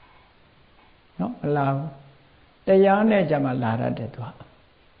နော်မလားတရားနဲ့ကြမှာလာတတ်တယ်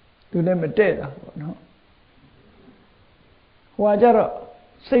तू လည်းမတည့်တာပေါ့နော်ဟိုကကြတော့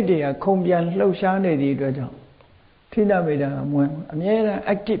စိတ်တွေကခုံပြန်လှုပ်ရှားနေသည့်အတွက်ကြောင့်ထိနမိတ်တာကမဝင်အမြဲတမ်း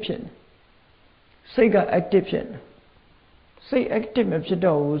active ဖြစ်နေစိတ်က active ဖြစ်နေစိတ် active မဖြစ်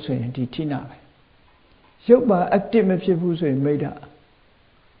တော့ဘူးဆိုရင်ဒီထိနပဲရုပ်ပါ active မဖြစ်ဘူးဆိုရင်မိတ်တာ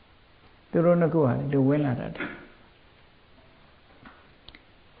သူတို့နှစ်ခုဟာလူဝင်လာတတ်တယ်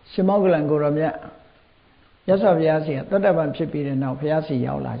ရှင်မောဂလန်ကိုရောမြတ်ရသော်ဘုရားစီကသောတပန်ဖြစ်ပြီးတဲ့နောက်ဘုရားစီ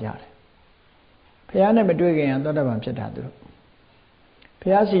ရောက်လာကြတယ်ဘုရားနဲ့မတွေ့ခင်ကသောတပန်ဖြစ်တာသူတို့ဘု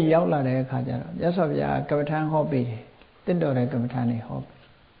ရားစီရောက်လာတဲ့အခါကျတော့ရသော်ဘုရားကမ္မထံဟောပေးတယ်တင့်တော်တဲ့ကမ္မထံတွေဟော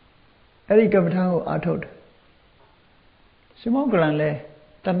အဲ့ဒီကမ္မထံကိုအားထုတ်တယ်ရှင်မောဂလန်လည်း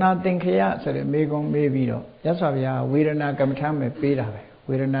တဏှာသင်္ခယဆိုတဲ့မေကုံမေးပြီးတော့ရသော်ဘုရားဝေဒနာကမ္မထံပဲပေးတာပဲ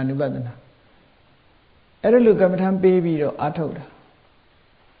ဝေဒနာနုပဒနာအဲ့ဒါလိုကမ္မထံပေးပြီးတော့အားထုတ်တာ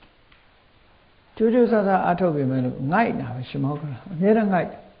ကျိုးကျိုးဆဆအားထုတ်ပြီမဲ့လို့ငိုက်တာပဲရှင်မောဂလန်အများနဲ့ငိုက်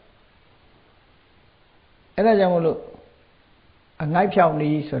အဲ့ဒါကြောင့်မို့လို့အငိုက်ဖြောင်းန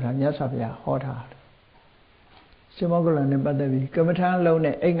ည်းဆိုတာမြတ်စွာဘုရားဟောထားတယ်ရှင်မောဂလန်နဲ့ပတ်သက်ပြီးကမ္မထံလုံး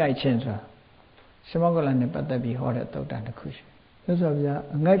နဲ့အိတ်ငိုက်ခြင်းဆိုတာရှင်မောဂလန်နဲ့ပတ်သက်ပြီးဟောတဲ့သုတ်တန်တစ်ခုရှိမြတ်စွာဘုရား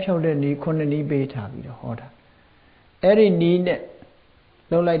အငိုက်ဖြောင်းတဲ့နည်း9နည်းပေးထားပြီးတော့ဟောတာအဲ့ဒီနည်းနဲ့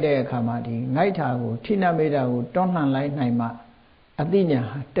လှုပ်လိုက်တဲ့အခါမှာဒီငိုက်တာကိုထိနမိတ်တာကိုတွန်းလှန်လိုက်နိုင်မှအသိဉာဏ်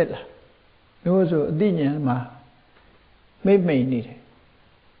ဟာတက်လာလို့ဆိုအသိဉာဏ်မှာမိမ့်မိန်နေတယ်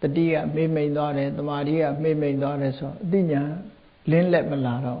တတိကမိမ့်မိန်သွားတယ်တမာတိကမိမ့်မိန်သွားတယ်ဆိုအသိဉာဏ်လင်းလက်မ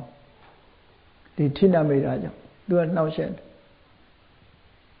လာတော့ဒီထိနမိတ်တာကြောင့်သူကနှောက်ယှက်တယ်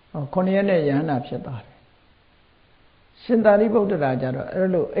9ရက်နဲ့ယဟန္တာဖြစ်သွားတယ်ရှင်သာရိပုတ္တရာကြတော့အဲ့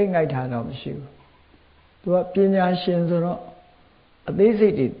လိုအိတ်ငိုက်တာတော့မရှိဘူးသူကပညာရှင်ဆိုတော့အသေးစိ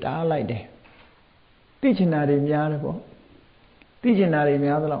တ်တွေတားလိုက်တယ်သိချင်တာတွေများတယ်ပေါ့သိချင်တာတွေ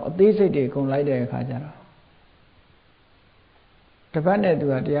များသလောက်အသေးစိတ်တွေကုန်လိုက်တဲ့အခါကျတော့တစ်ပတ်နဲ့သူ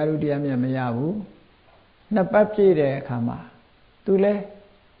ကတရားဥတရားမြတ်မရဘူးနှစ်ပတ်ပြည့်တဲ့အခါမှာသူလဲ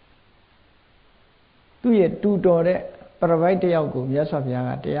သူ့ရဲ့တူတော်တဲ့ပရပိုက်တယောက်ကိုမြတ်စွာဘုရား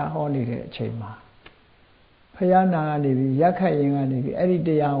ကတရားဟောနေတဲ့အချိန်မှာဘုရားနာကနေပြီးရက်ခတ်ရင်ကနေပြီးအဲ့ဒီတ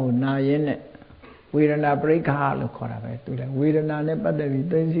ရားကိုနာရင်းနဲ့ဝေဒနာပရိက္ခလို့ခေါ်တာပဲသူလဲဝေဒနာနဲ့ပတ်သက်ပြီး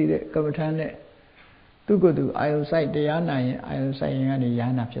သိသိတဲ့ကမ္မထမ်းနဲ့သူကသူအာယုဆိုင်တရားနာရင်အာယုဆိုင်ရင်ကနေယ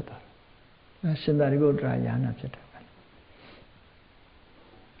ဟနာဖြစ်သွားတယ်ရှင်သာရိပုတ္တရာယဟနာဖြစ်တယ်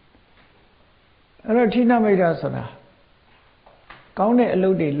အဲ့တော့ထိနမိတ်တာဆိုတာကောင်းတဲ့အလု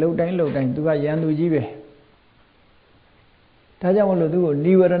ပ်တွေလုပ်တိုင်းသူကရန်သူကြီးပဲဒါကြောင့်မလို့သူ့ကို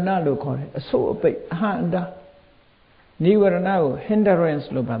နိဝရဏလို့ခေါ်တယ်အဆိုးအပိတ်အဟံတာနိဝရဏကို hindrance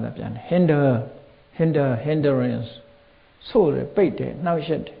လို့ဘာသာပြန်တယ် hindrance ဆိုးတယ်ပိတ်တယ်နှောက်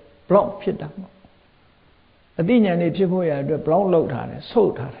ယှက်တယ် block ဖြစ်တာပေါ့အသိဉာဏ်တွေဖြစ်ဖို့ရအတွက် block လုပ်ထားတယ်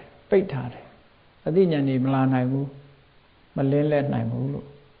ဆိုးထားတယ်ပိတ်ထားတယ်အသိဉာဏ်တွေမလာနိုင်ဘူးမလင်းလဲနိုင်ဘူးလို့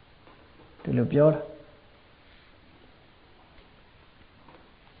ဒီလိုပြောတာ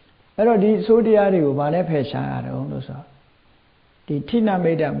အဲ့တော့ဒီဆိုးတရားတွေကိုဗာနဲ့ဖယ်ရှားရတယ်လို့ဆိုဒီ ဒီထိနာ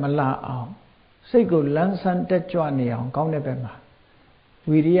မိတ်တမလာအောင်စိတ်ကိုလန်းဆန်းတက်ကြွနေအောင်ကောင်းတဲ့ဘက်မှာ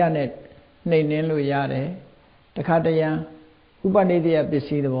ဝီရိယနဲ့နှိမ်နှင်းလို့ရတယ်တခါတရံဥပနိဒေယပစ္စ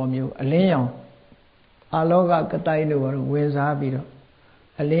ည်းသဘောမျိုးအလင်းရောင်အာလောကကတိုင်းတို့ဝင်စားပြီးတော့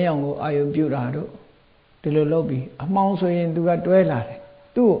အလင်းရောင်ကိုအာယုပြုတာတို့ဒီလိုလုပ်ပြီးအမှောင်ဆိုရင်သူကတွဲလာတယ်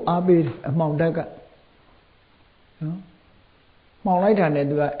သူ့ကိုအားပေးတယ်အမှောင်တက်ကနော်မှောင်လိုက်တာနဲ့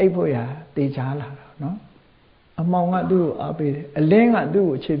သူကအိပ်ဖို့ရတေချာလာတာနော်အမှောင်ကသူ့ကိုအားပေးတယ်အလင်းကသူ့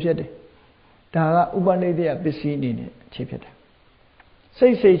ကိုအခြေဖြစ်တယ်ဒါကဥပနိဒေယပစ္စည်းအနေနဲ့အခြေဖြစ်တယ်စိ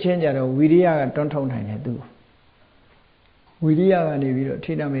တ်ချင်းကြတော့ဝီရိယကတွန်းထုတ်နိုင်တယ်သူဝီရိယကနေပြီးတော့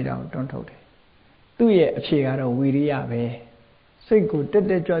ထိဏမိတ်တာကိုတွန်းထုတ်တယ်သူ့ရဲ့အဖြေကတော့ဝီရိယပဲစိတ်ကိုတက်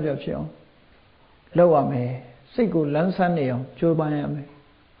တက်ကြွကြွဖြစ်အောင်လုပ်ရမယ်စိတ်ကိုလန်းဆန်းနေအောင်ကြိုးပမ်းရမယ်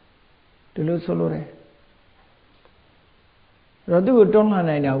ဒီလိုဆိုလို့တယ်တော့သူ့ကိုတွန်းလှန်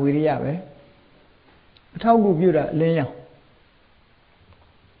နိုင်တာဝီရိယပဲအထောက်အကူပြုတာအလင်းရောင်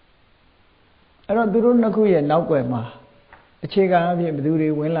အဲ့တော့သူတို့နှစ်ခုရဲ့နောက်ွယ်မှာအခြေခံအဖြစ်ဘယ်သူတွေ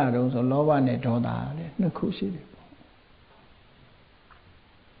ဝင်လာတော့ဆိုလောဘနဲ့ဒေါသတဲ့နှစ်ခုရှိတယ်ပေါ့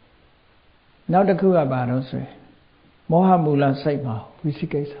နောက်တစ်ခုကဘာလို့ဆိုရင်မောဟမူလစိတ်မှာဝိသိ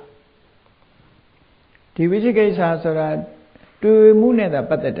ကိစ္စဒီဝိသိကိစ္စဆိုတာတွေ့မှုနဲ့သာ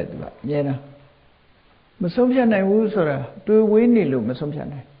ပတ်သက်တယ်သူကအများအားမဆုံးဖြတ်နိုင်ဘူးဆိုတာတွေ့ဝေးနေလို့မဆုံးဖြတ်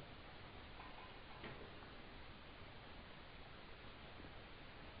နိုင်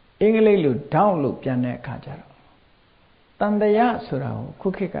အင်္ဂလိပ်လို down လို့ပြန်တဲ့အခါကျတော့တန်တရားဆိုတာကိုခု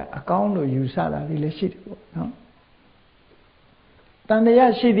ခေတ်ကအကောင်းလို့ယူဆတာလေးလည်းရှိတယ်ပေါ့နော်တန်တ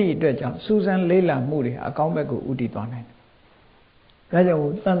ရားရှိသည့်အတွက်ကြောင့်စူးစမ်းလေးလာမှုတွေအကောင်းဘက်ကိုဥတည်သွားနိုင်တယ်ဒါကြောင့်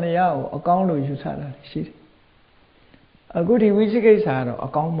တန်တရားကိုအကောင်းလို့ယူဆတာလေးရှိတယ်အခုဒီဝိသိကိစ္စကတော့အ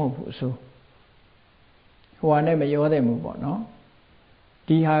ကောင်းမဟုတ်ဘူးအဆိုးဟိုဟာနဲ့မရောတဲ့မှုပေါ့နော်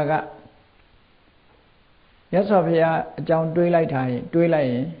ဒီဟာကရသော်ဘုရားအကြောင်းတွေးလိုက်ရ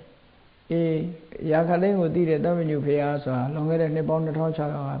င်အေးရာခသိန်းကိုသိတဲ့တမညုဘုရားဆိုတာလွန်ခဲ့တဲ့နှစ်ပေါင်း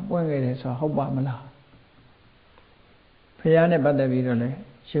2600ကပွင့်ခဲ့တယ်ဆိုတာဟုတ်ပါမလားဘုရားနဲ့ပတ်သက်ပြီးတော့လည်း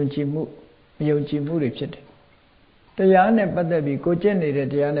ယုံကြည်မှုမယုံကြည်မှုတွေဖြစ်တယ်တရားနဲ့ပတ်သက်ပြီးကိုကျင့်နေတဲ့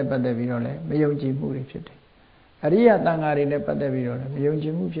တရားနဲ့ပတ်သက်ပြီးတော့လည်းမယုံကြည်မှုတွေဖြစ်တယ်အရိယသံဃာတွေနဲ့ပတ်သက်ပြီးတော့လည်းမယုံကြ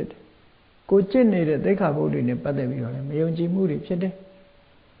ည်မှုဖြစ်တယ်ကိုကျင့်နေတဲ့သိက္ခာပုဒ်တွေနဲ့ပတ်သက်ပြီးတော့လည်းမယုံကြည်မှုတွေဖြစ်တယ်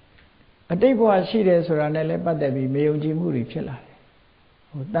အတိတ်ဘဝရှိတယ်ဆိုတာနဲ့လည်းပတ်သက်ပြီးမယုံကြည်မှုတွေဖြစ်လာတယ်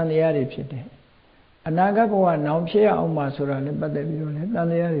ဟိုတန်တရားတွေဖြစ်တယ်အနာဂတ်ဘဝနောင်ဖြစ်အောင်မှာဆိုတာနဲ့ပတ်သက်ပြီးတော့လည်းတန်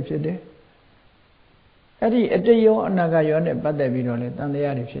တရားတွေဖြစ်တယ်အဲ့ဒီအတိတ်ရောအနာဂတ်ရောနဲ့ပတ်သက်ပြီးတော့လည်းတန်တ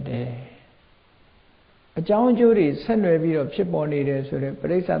ရားတွေဖြစ်တယ်အကြောင်းအကျိုးတွေဆက်နွယ်ပြီးတော့ဖြစ်ပေါ်နေတယ်ဆိုတဲ့ပ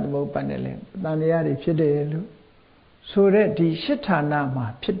ရိစ္ဆေသမုပ္ပါဒ်နဲ့လည်းတန်တရားတွေဖြစ်တယ်လို့ဆိုတဲ့ဒီရှစ်ဌာနမှာ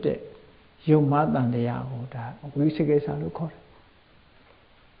ဖြစ်တဲ့ယုံမှားတန်တရားကိုဒါဝိသိကိစ္စလို့ခေါ်တ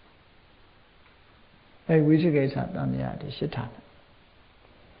ယ်အဲဝိသိကိစ္စတန်တရားဒီရှစ်ဌာန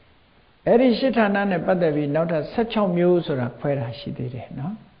အဲ့ဒီရှစ်ဌာနနဲ့ပတ်သက်ပြီးနောက်ထပ်16မျိုးဆိုတာခွဲတာရှိသေးတယ်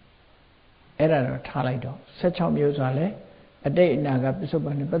နော်အဲ့ဒါတော့ထားလိုက်တော့16မျိုးဆိုတာလေအတိတ်အနာဂတ်ပစ္စုပ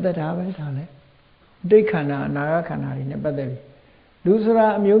န်နဲ့ပတ်သက်တာပဲဒါလေအတိတ်ခန္ဓာအနာဂတ်ခန္ဓာတွေနဲ့ပတ်သက်ပြီးလူဆိုတာ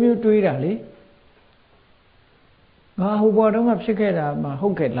အမျိုးမျိုးတွေးတာလေငါဟိုဘောတော့မှဖြစ်ခဲ့တာမှဟု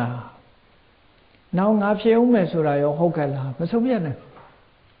တ်ကဲ့လားနောက်ငါဖြစ်အောင်မယ်ဆိုတာရောဟုတ်ကဲ့လားမဆုံးဖြတ်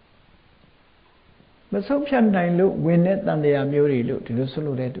နိုင်လို့ဝင်တဲ့တန်တရားမျိုးတွေလို့ဒီလိုဆို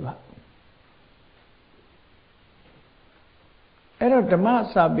လို့တဲ့သူကအဲ့တော့ဓမ္မ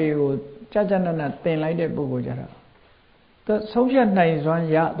စာပေကိုကြာကြာနာနာသင်လိုက်တဲ့ပုဂ္ဂိုလ်ကြတော့သူဆုံးဖြတ်နိုင်စွမ်း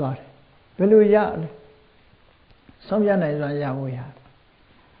ရသွားတယ်ဘယ်လိုရလဲဆုံးဖြတ်နိုင်စွမ်းရဖို့ရ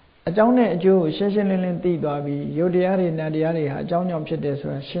အကြောင်းနဲ့အကျိုးကိုရှင်းရှင်းလင်းလင်းသိသွားပြီးယုတ်တရားတွေနတ်တရားတွေဟာအကြောင်းကြောင့်ဖြစ်တယ်ဆို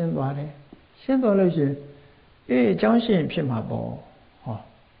တာရှင်းသွားတယ်ရှင်းသွားလို့ရှိရင်အေးအကြောင်းရှိရင်ဖြစ်မှာပေါ့ဟော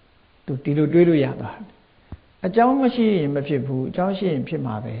သူဒီလိုတွေးလို့ရသွားတယ်အကြောင်းမရှိရင်မဖြစ်ဘူးအကြောင်းရှိရင်ဖြစ်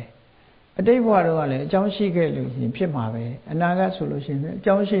မှာပဲအတိတ်ဘဝတော့ကလည်းအကြောင်းရှိခဲ့လို့ရှင်ဖြစ်မှာပဲအနာဂတ်ဆိုလို့ရှင်အ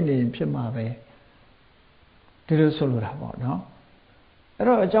ကြောင်းရှိနေရင်ဖြစ်မှာပဲဒီလိုဆိုလိုတာပေါ့နော်အဲ့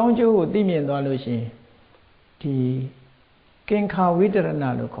တော့အကြောင်းကျိုးကိုသိမြင်သွားလို့ရှင်ဒီကင်္ခာဝိတရဏ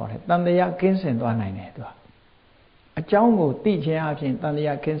လို့ခေါ်တယ်တန်တရားကင်းစင်သွားနိုင်တယ်သူကအကြောင်းကိုသိခြင်းအပြင်တန်တ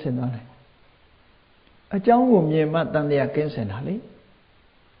ရားကင်းစင်သွားနိုင်အကြောင်းကိုမြင်မှတန်တရားကင်းစင်တာလေ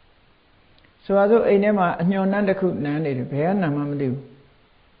ဆိုပါစို့အိမ်ထဲမှာအညှော်နှမ်းတစ်ခုနမ်းနေတယ်ဘယ်ကနမ်းမှမသိဘူး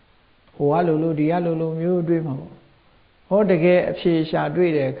ဟိုကလိုဒီကလိုမျိုးတွေးမှာပေါ့ဟောတကယ်အဖြေရှာ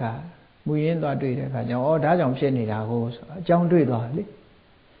တွေ့တဲ့အခါမူရင်းသွားတွေ့တဲ့အခါကျတော့ဒါကြောင့်ဖြစ်နေတာကိုဆိုအကြောင်းတွေ့သွားလေ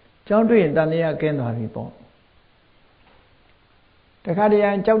အကြောင်းတွေ့ရင်တန်တရားကင်းသွားပြီပေါ့တခါတည်း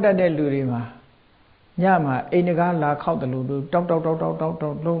ကြောက်တတ်တဲ့လူတွေမှာညမှာအိမ်တကားလာခောက်တယ်လို့တောက်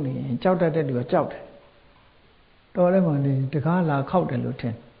လုံးနေရင်ကြောက်တတ်တဲ့လူကကြောက်တယ်တော်လည်းမှနေတကားလာခောက်တယ်လို့ထ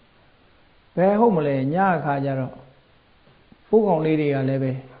င်ဘယ်ဟုတ်မလဲညအခါကျတော့ ပိုးကောင်လေးတွေကလည်း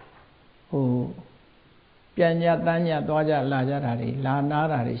ပဲဟိုပြန်ညတန်းညသွားကြလာကြတာတွေလာနာ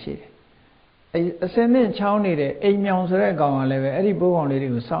တာတွေရှိတယ်အစင်းနဲ့ချောင်းနေတဲ့အိမ်မြောင်ဆိုတဲ့ကောင်ကလည်းပဲအဲ့ဒီပိုးကောင်လေးတွေ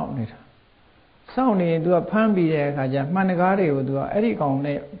ကိုစောင့်နေတာစောင့်နေရင် तू ကဖမ်းပြီးတဲ့အခါကျမှန်တကားတွေကို तू ကအဲ့ဒီကောင်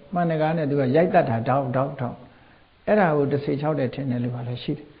နဲ့မှန်တကားနဲ့ तू ကရိုက်တတ်တာတောက်အဲ့ဒါကို16တဲ့ထင်တယ်လို့ပါလဲ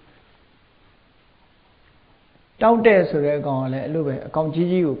ရှိတယ်တောက်တဲ့ဆိုတဲ့အကောင်ကလည်းအဲ့လိုပဲအကောင်ကြီး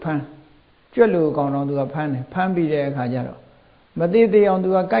ကိုဖမ်းကျွက်လို့အကောင်တော့ तू ကဖမ်းတယ်ဖမ်းပြီးတဲ့အခါကျတော့မသေးသေးအောင် तू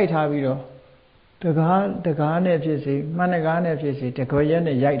ကကြိုက်ထားပြီးတော့တကားနဲ့ဖြစ်စေမှန်တကားနဲ့ဖြစ်စေတကွရက်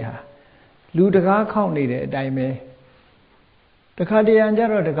နဲ့ရိုက်တာလူတကားခောက်နေတဲ့အတိုင်းပဲတခါတရံကျ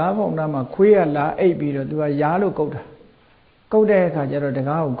တော့တကားပုံသားမှာခွေးကလာအိပ်ပြီးတော့ तू ကရားလို့ကုတ်တာကုတ်တဲ့အခါကျတော့တ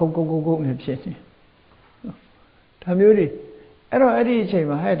ကားကိုကုတ်နဲ့ဖြစ်နေဒါမျိုးတွေအဲ့တော့အဲ့ဒီအချိန်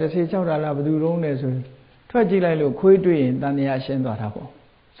မှာဟဲ့16တာလားဘယ်သူတုံးလဲဆိုထွက်ကြည့်လိုက်လို့ခွေးတွေ့ရင်တန်တရားရှင်းသွားတာပေါ့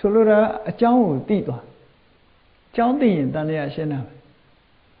ဆိုလိုတာအကြောင်းကိုသိသွားအကြောင်းသိရင်တန်တရားရှင်းတာပဲ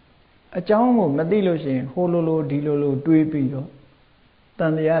အကြောင်းကိုမသိလို့ရှိရင်ဟိုလိုဒီလိုတွေးပြီးတော့တ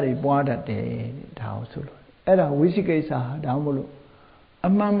န်တရားတွေပွားတတ်တယ်ဒါကိုဆိုလို့အဲ့ဒါဝိသိကိစ္စဟာဒါမှမဟုတ်အ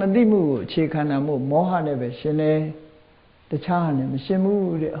မှန်မသိမှုကိုအခြေခံတာမို့မောဟနဲ့ပဲရှင်းတယ်တခြားဟာနဲ့မရှင်း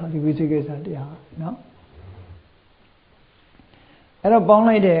ဘူးတဲ့ဒီဝိသိကိစ္စတရားနော်အဲ့တော့ပေါင်း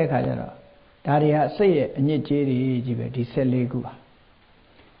လိုက်တဲ့အခါကျတော့ဒါတွေကစိတ်ရဲ့အညစ်အကြေးတွေကြီးပဲဒီ14ခုပါ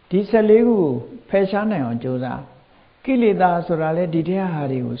ဒီ14ခုကိုဖယ်ရှားနိုင်အောင်ကြိုးစားကိလေသာဆိုတာလေဒီတရားဟာ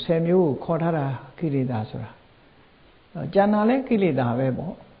တွေကို10မျိုးကိုခေါ်ထားတာကိလေသာဆိုတာကျန်တာလဲကိလေသာပဲ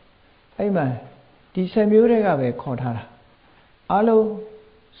ပေါ့အဲ့မှာဒီ10မျိုးတွေကပဲခေါ်ထားတာအလုံး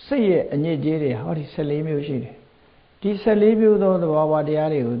စိတ်ရဲ့အညစ်အကြေးတွေဟောဒီ14မျိုးရှိတယ်ဒီ14မျိုးသောသဘာဝတရား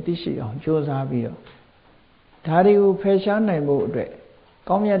တွေကိုသိရှိအောင်ကြိုးစားပြီးတော့ဒါတွေကိုဖယ်ရှားနိုင်ဖို့အတွက်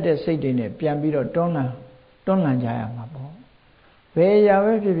ကောင်းမြတ်တဲ့စိတ်တွေနဲ့ပြန်ပြီးတော့တွန်းလှန်ကြရမှာပေါ့ဘယ်အရာ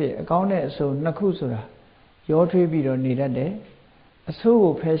ပဲဖြစ်ဖြစ်အကောင်းနဲ့အဆိုးနှစ်ခုဆိုတာရောထွေးပြီးတော့နေတတ်တယ်အဆိုး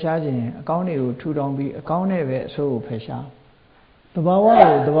ကိုဖယ်ရှားခြင်းအကောင်းတွေကိုထူထောင်ပြီးအကောင်းနဲ့ပဲအဆိုးကိုဖယ်ရှားသဘာဝ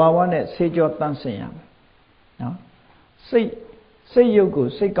ကိုသဘာဝနဲ့ဆေးကြောတန့်စင်ရမယ်နော်စိတ်ရုပ်ကို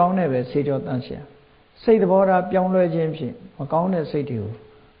စိတ်ကောင်းနဲ့ပဲဆေးကြောတန့်စင်ရစိတ်သဘောထားပြောင်းလဲခြင်းဖြင့်မကောင်းတဲ့စိတ်တွေကို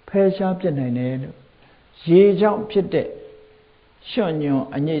ဖယ်ရှားပြစ်နိုင်တယ်လို့ရေကြောင့်ဖြစ်တဲ့ရွှွညွန်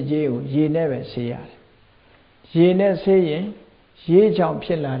အညစ်အကြေးကိုရေနဲ့ပဲဆေးရတယ်ရေနဲ့ဆေးရင်ရေကြောင့်ဖြ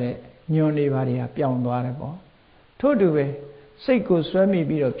စ်လာတဲ့ညွန်တွေပါတွေကပြောင်းသွားတယ်ပေါ့ထို့တူပဲစိတ်ကိုဆွဲမိ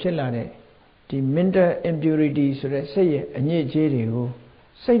ပြီးတော့ဖြစ်လာတဲ့ဒီ mental impurity ဆိုတဲ့စိတ်ရဲ့အညစ်အကြေးတွေကို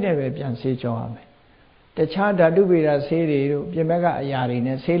စိတ်နဲ့ပဲပြန်ဆေးကြောရမယ်တခြားဓာတုဗေဒဆေးတွေတို့ပြင်ဘက်ကအရာတွေ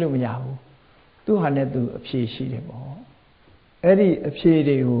နဲ့ဆေးလို့မရဘူးသူ့ဟာနဲ့သူအဖြေရှိတယ်ပေါ့အဲ့ဒီအဖြေ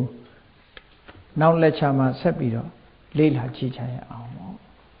တွေကိုနောက်လက်ချာမှာဆက်ပြီးတော့လေ့လာကြည့်ကြရအောင်ပေါ့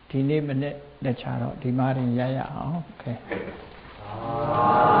ဒီနေ့မနေ့လက်ချာတော့ဒီမှာရင်ရရအောင်โอเค